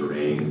world-class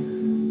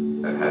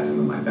terrain. I've had some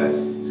of my best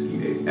ski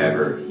days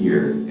ever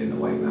here in the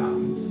White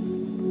Mountains,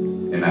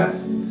 and that's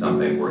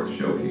something worth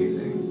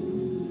showcasing.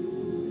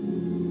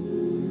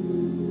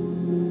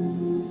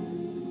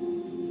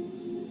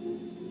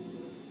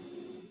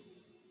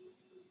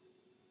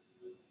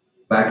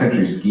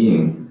 Backcountry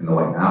skiing in the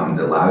White Mountains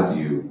allows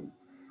you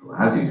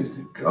just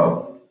to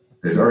go.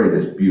 There's already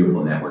this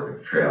beautiful network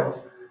of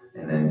trails,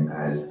 and then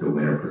as the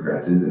winter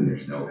progresses and your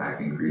snowpack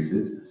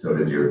increases, so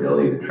does your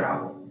ability to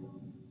travel.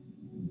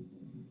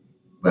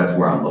 That's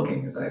where I'm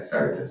looking as I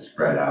start to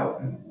spread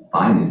out and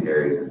find these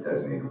areas of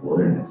designated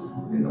wilderness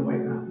in the White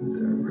Mountains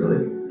that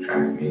really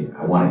attract me.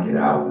 I want to get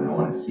out and I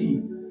want to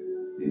see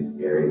these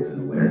areas in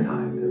the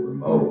wintertime that are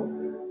remote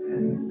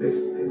and they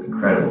have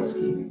incredible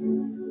skiing.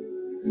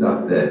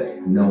 Stuff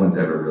that no one's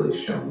ever really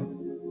shown.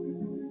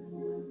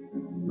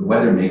 The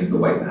weather makes the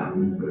White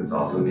Mountains, but it's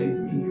also made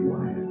me who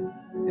I am,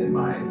 and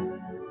my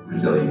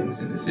resilience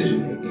and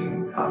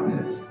decision-making,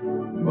 toughness,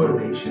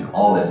 motivation,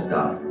 all this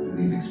stuff,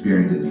 these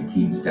experiences you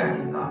keep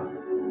stacking up.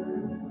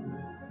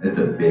 It's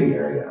a big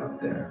area out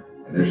there,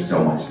 and there's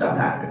so much stuff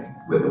happening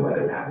with the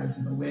weather patterns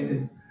and the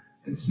wind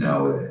and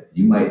snow that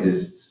you might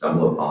just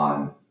stumble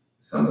upon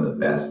some of the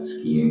best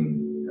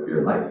skiing of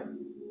your life,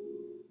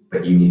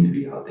 but you need to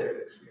be out there to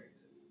experience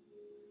it.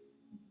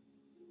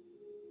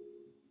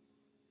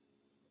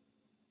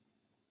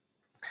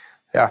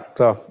 Yeah,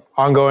 so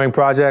ongoing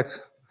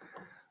projects.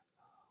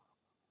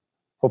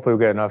 Hopefully we'll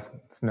get enough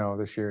snow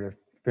this year to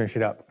finish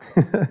it up.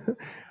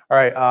 All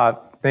right,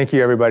 thank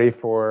you everybody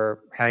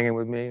for hanging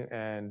with me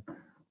and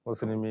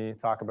listening to me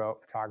talk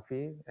about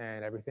photography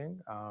and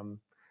everything.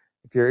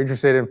 If you're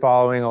interested in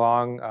following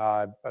along,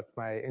 that's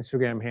my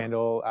Instagram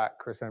handle at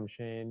Chris M.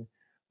 Shane.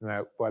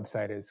 My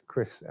website is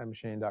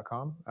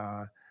chrismshane.com.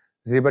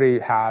 Does anybody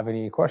have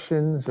any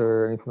questions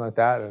or anything like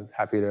that? I'm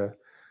happy to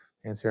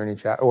answer any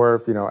chat, or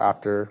if,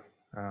 after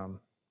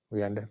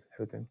we end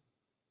everything.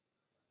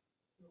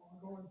 The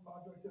ongoing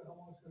project, how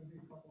long is it going to be?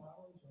 A couple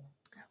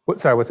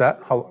hours? Sorry, what's that?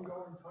 How?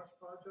 Ongoing touch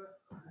project?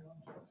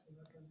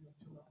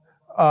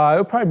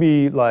 It'll probably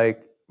be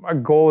like, my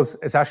goal is,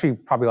 it's actually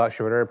probably a lot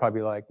shorter,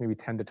 probably like maybe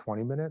 10 to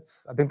 20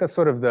 minutes. I think that's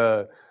sort of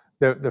the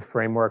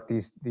framework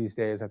these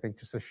days. I think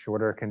just a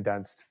shorter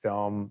condensed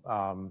film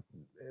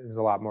is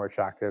a lot more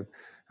attractive.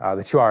 The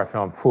 2-hour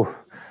film, whew,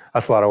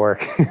 that's a lot of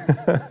work.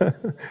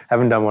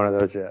 Haven't done one of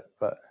those yet,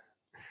 but.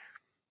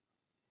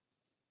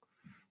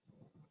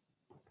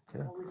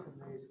 I'm always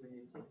amazed when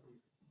you take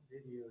these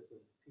videos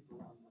of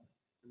people on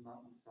the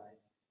mountainside,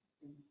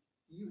 and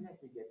you have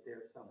to get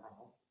there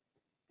somehow,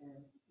 and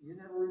you're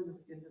never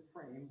in the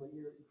frame, but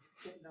you're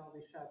getting all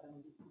these shots. I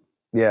mean,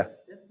 yeah,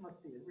 this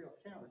must be a real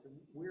challenge. And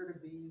where to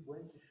be, when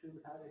to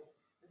shoot, how to.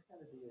 It's got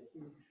to be a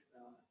huge,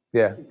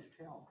 huge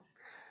challenge.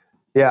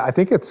 Yeah, I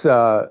think it's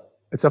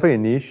definitely a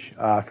niche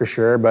for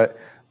sure, but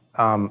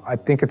I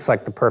think it's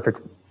like the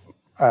perfect.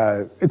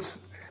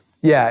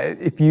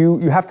 If you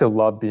have to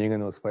love being in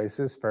those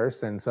places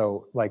first, and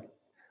so like,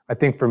 I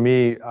think for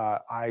me,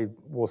 I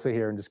will sit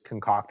here and just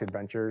concoct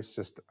adventures,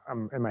 just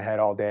in my head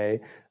all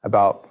day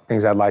about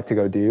things I'd like to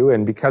go do,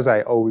 and because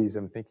I always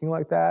am thinking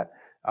like that,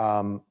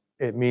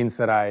 it means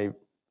that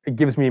it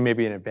gives me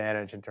maybe an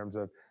advantage in terms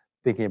of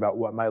thinking about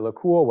what might look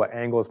cool, what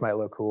angles might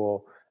look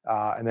cool,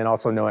 and then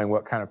also knowing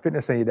what kind of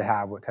fitness I need to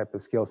have, what type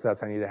of skill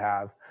sets I need to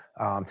have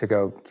to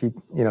go keep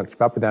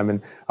up with them.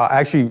 And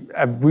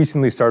I've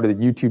recently started a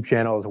YouTube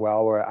channel as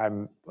well, where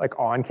I'm like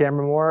on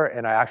camera more,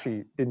 and I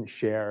actually didn't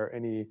share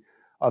any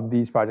of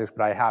these projects,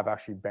 but I have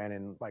actually been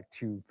in like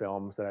 2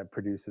 films that I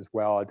produced as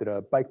well. I did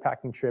a bike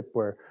packing trip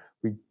where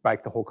we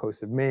biked the whole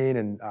coast of Maine,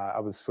 and I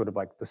was sort of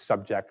like the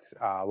subject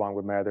along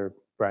with my other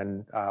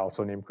friend,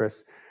 also named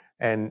Chris.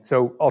 And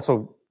so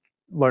also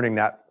learning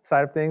that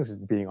side of things,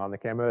 being on the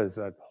camera, is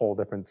a whole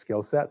different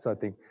skill set. So I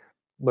think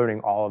learning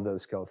all of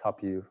those skills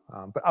help you.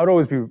 But I would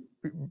always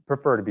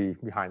prefer to be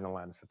behind the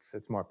lens.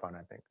 It's more fun,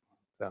 I think.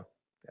 So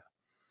yeah.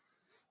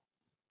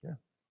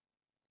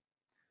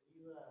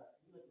 You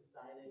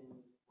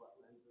deciding what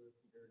lenses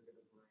you're going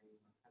to bring,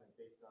 kind of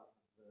based off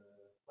of the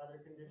weather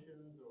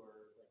conditions,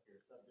 or like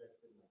your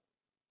subjects, and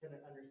kind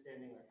of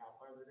understanding like how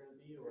far they're going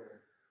to be,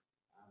 or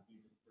do you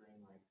just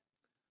bring like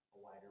a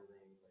wider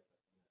range,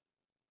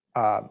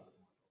 like?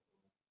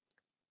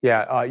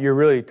 You're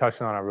really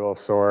touching on a real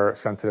sore,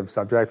 sensitive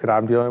subject that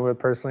I'm dealing with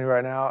personally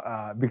right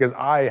now, because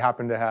I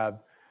happen to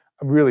have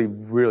a really,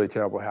 really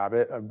terrible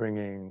habit of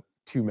bringing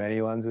too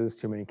many lenses,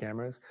 too many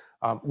cameras.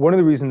 One of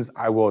the reasons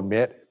I will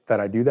admit that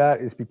I do that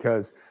is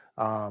because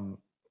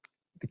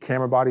the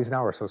camera bodies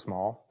now are so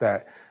small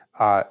that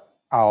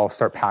I'll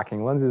start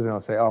packing lenses and I'll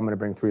say, oh, I'm going to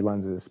bring 3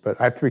 lenses, but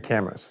I have 3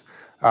 cameras.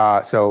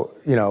 So,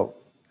 you know,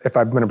 if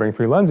I'm going to bring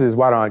 3 lenses,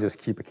 why don't I just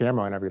keep a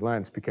camera on every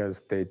lens,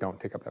 because they don't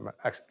take up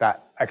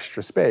that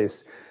extra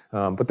space.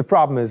 But the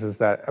problem is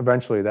that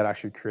eventually that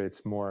actually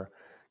creates more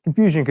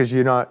confusion, because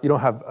you don't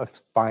have a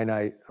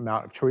finite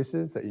amount of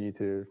choices that you need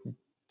to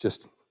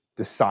just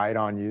decide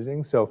on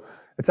using. So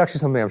it's actually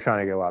something I'm trying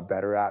to get a lot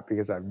better at,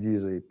 because I'm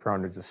usually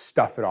prone to just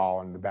stuff it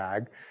all in the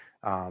bag.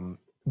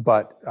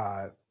 But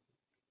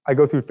I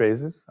go through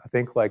phases, I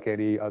think, like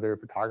any other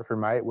photographer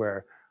might,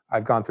 where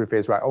I've gone through a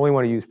phase where I only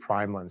want to use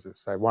prime lenses.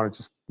 So I want to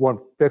just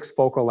want fixed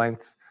focal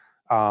lengths.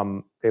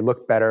 They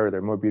look better,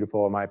 they're more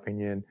beautiful in my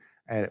opinion,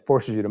 and it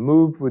forces you to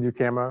move with your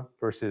camera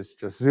versus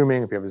just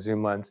zooming if you have a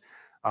zoom lens.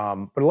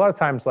 But a lot of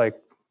times, like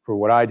for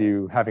what I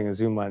do, having a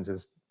zoom lens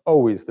is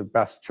always the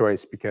best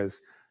choice,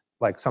 because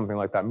like something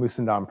like that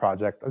Musindon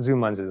project, a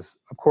zoom lens is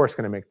of course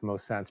going to make the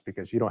most sense,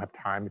 because you don't have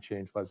time to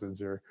change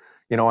lenses, or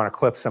on a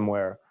cliff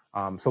somewhere.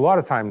 So a lot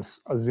of times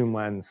a zoom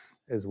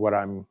lens is what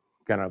I'm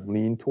going to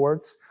lean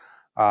towards.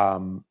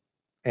 And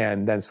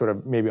then sort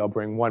of maybe I'll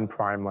bring 1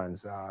 prime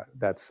lens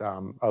that's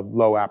a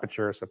low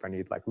aperture, so if I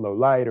need like low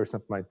light or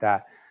something like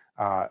that.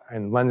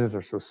 And lenses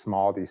are so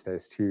small these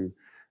days too.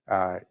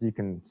 You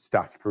can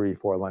stuff 3,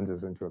 4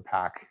 lenses into a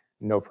pack,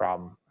 no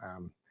problem.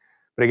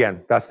 But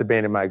again, that's the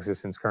bane of my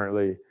existence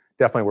currently.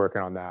 Definitely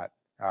working on that,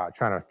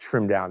 trying to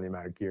trim down the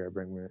amount of gear I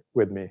bring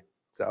with me.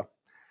 So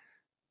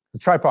the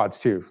tripods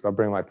too. So I'll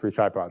bring like 3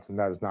 tripods, and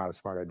that is not a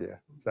smart idea.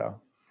 So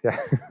yeah.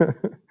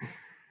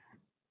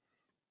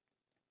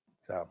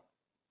 So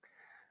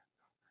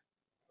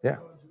yeah.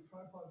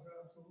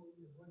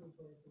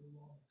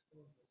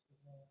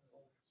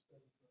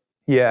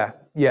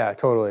 Yeah,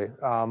 totally.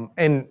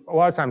 And a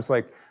lot of times,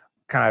 like,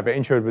 kind of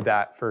introed with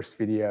that first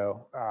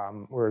video,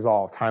 where it's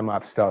all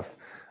time-lapse stuff.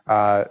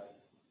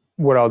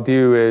 What I'll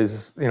do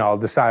is, I'll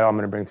decide I'm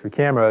going to bring 3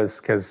 cameras,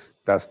 because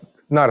that's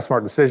not a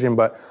smart decision,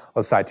 but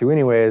I'll decide to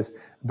anyways.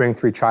 Bring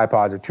 3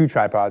 tripods or 2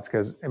 tripods,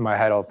 because in my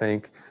head I'll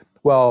think,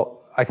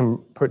 well, I can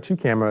put 2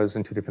 cameras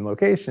in 2 different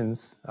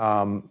locations,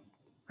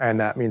 and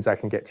that means I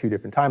can get 2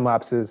 different time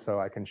lapses, so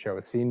I can show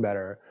a scene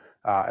better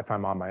if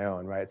I'm on my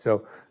own, right?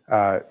 So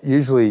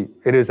usually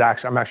it is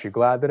I'm actually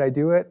glad that I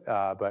do it,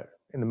 but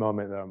in the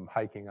moment that I'm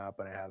hiking up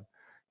and I have,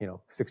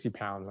 60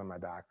 pounds on my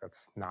back,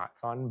 that's not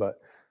fun. But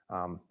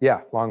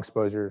yeah, long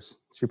exposures,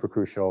 super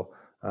crucial.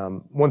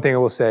 One thing I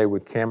will say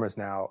with cameras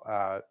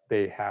now,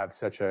 they have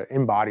such an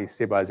in-body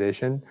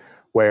stabilization,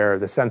 where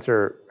the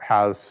sensor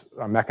has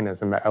a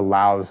mechanism that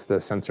allows the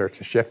sensor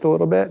to shift a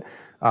little bit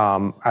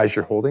as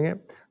you're holding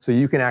it. So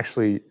you can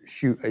actually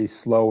shoot a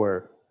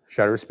slower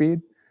shutter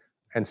speed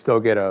and still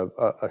get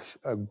a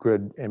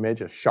good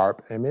image, a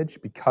sharp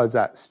image, because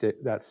that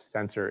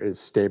sensor is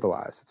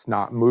stabilized. It's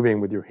not moving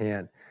with your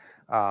hand.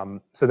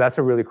 So that's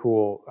a really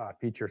cool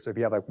feature. So if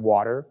you have like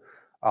water,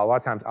 a lot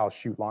of times I'll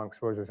shoot long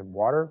exposures of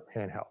water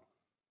handheld,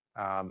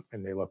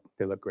 and they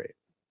look great.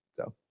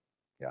 So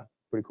yeah,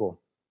 pretty cool.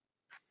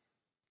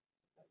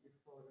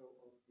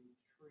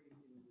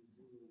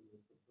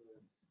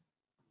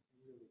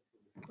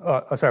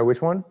 Sorry,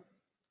 which one?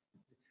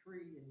 The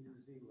tree in New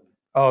Zealand.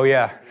 Oh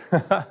yeah.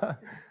 Great composition.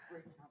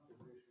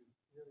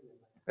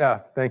 Yeah,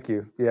 thank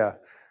you. Yeah.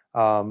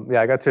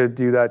 Yeah, I got to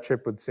do that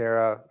trip with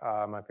Sarah,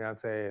 my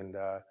fiance, and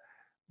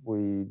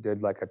we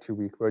did like a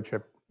 2-week road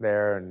trip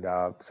there.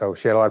 And so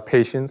she had a lot of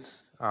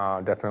patience,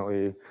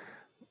 definitely,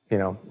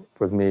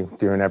 with me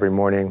doing every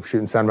morning,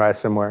 shooting sunrise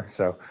somewhere.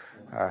 So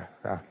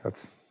yeah,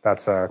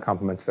 that's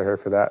compliments to her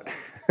for that.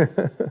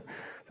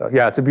 So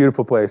yeah, it's a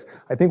beautiful place.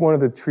 I think one of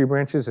the tree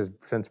branches has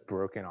since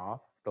broken off,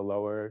 the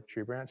lower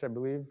tree branch, I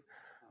believe.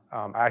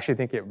 I actually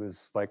think it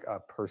was like a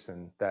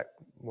person that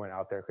went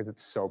out there, because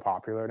it's so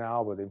popular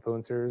now with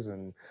influencers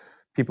and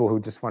people who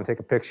just want to take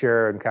a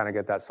picture and kind of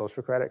get that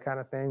social credit kind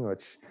of thing,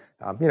 which,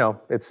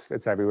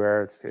 it's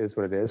everywhere. It is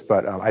what it is.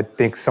 But I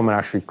think someone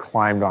actually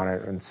climbed on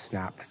it and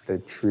snapped the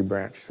tree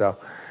branch. So,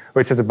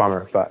 which is a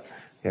bummer, but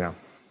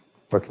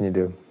what can you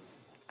do?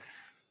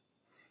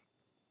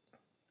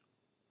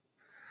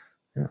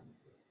 Yeah.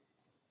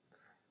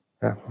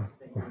 Yeah.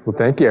 Well,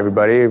 thank you,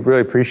 everybody.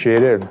 Really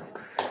appreciate it.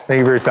 Thank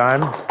you for your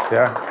time.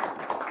 Yeah.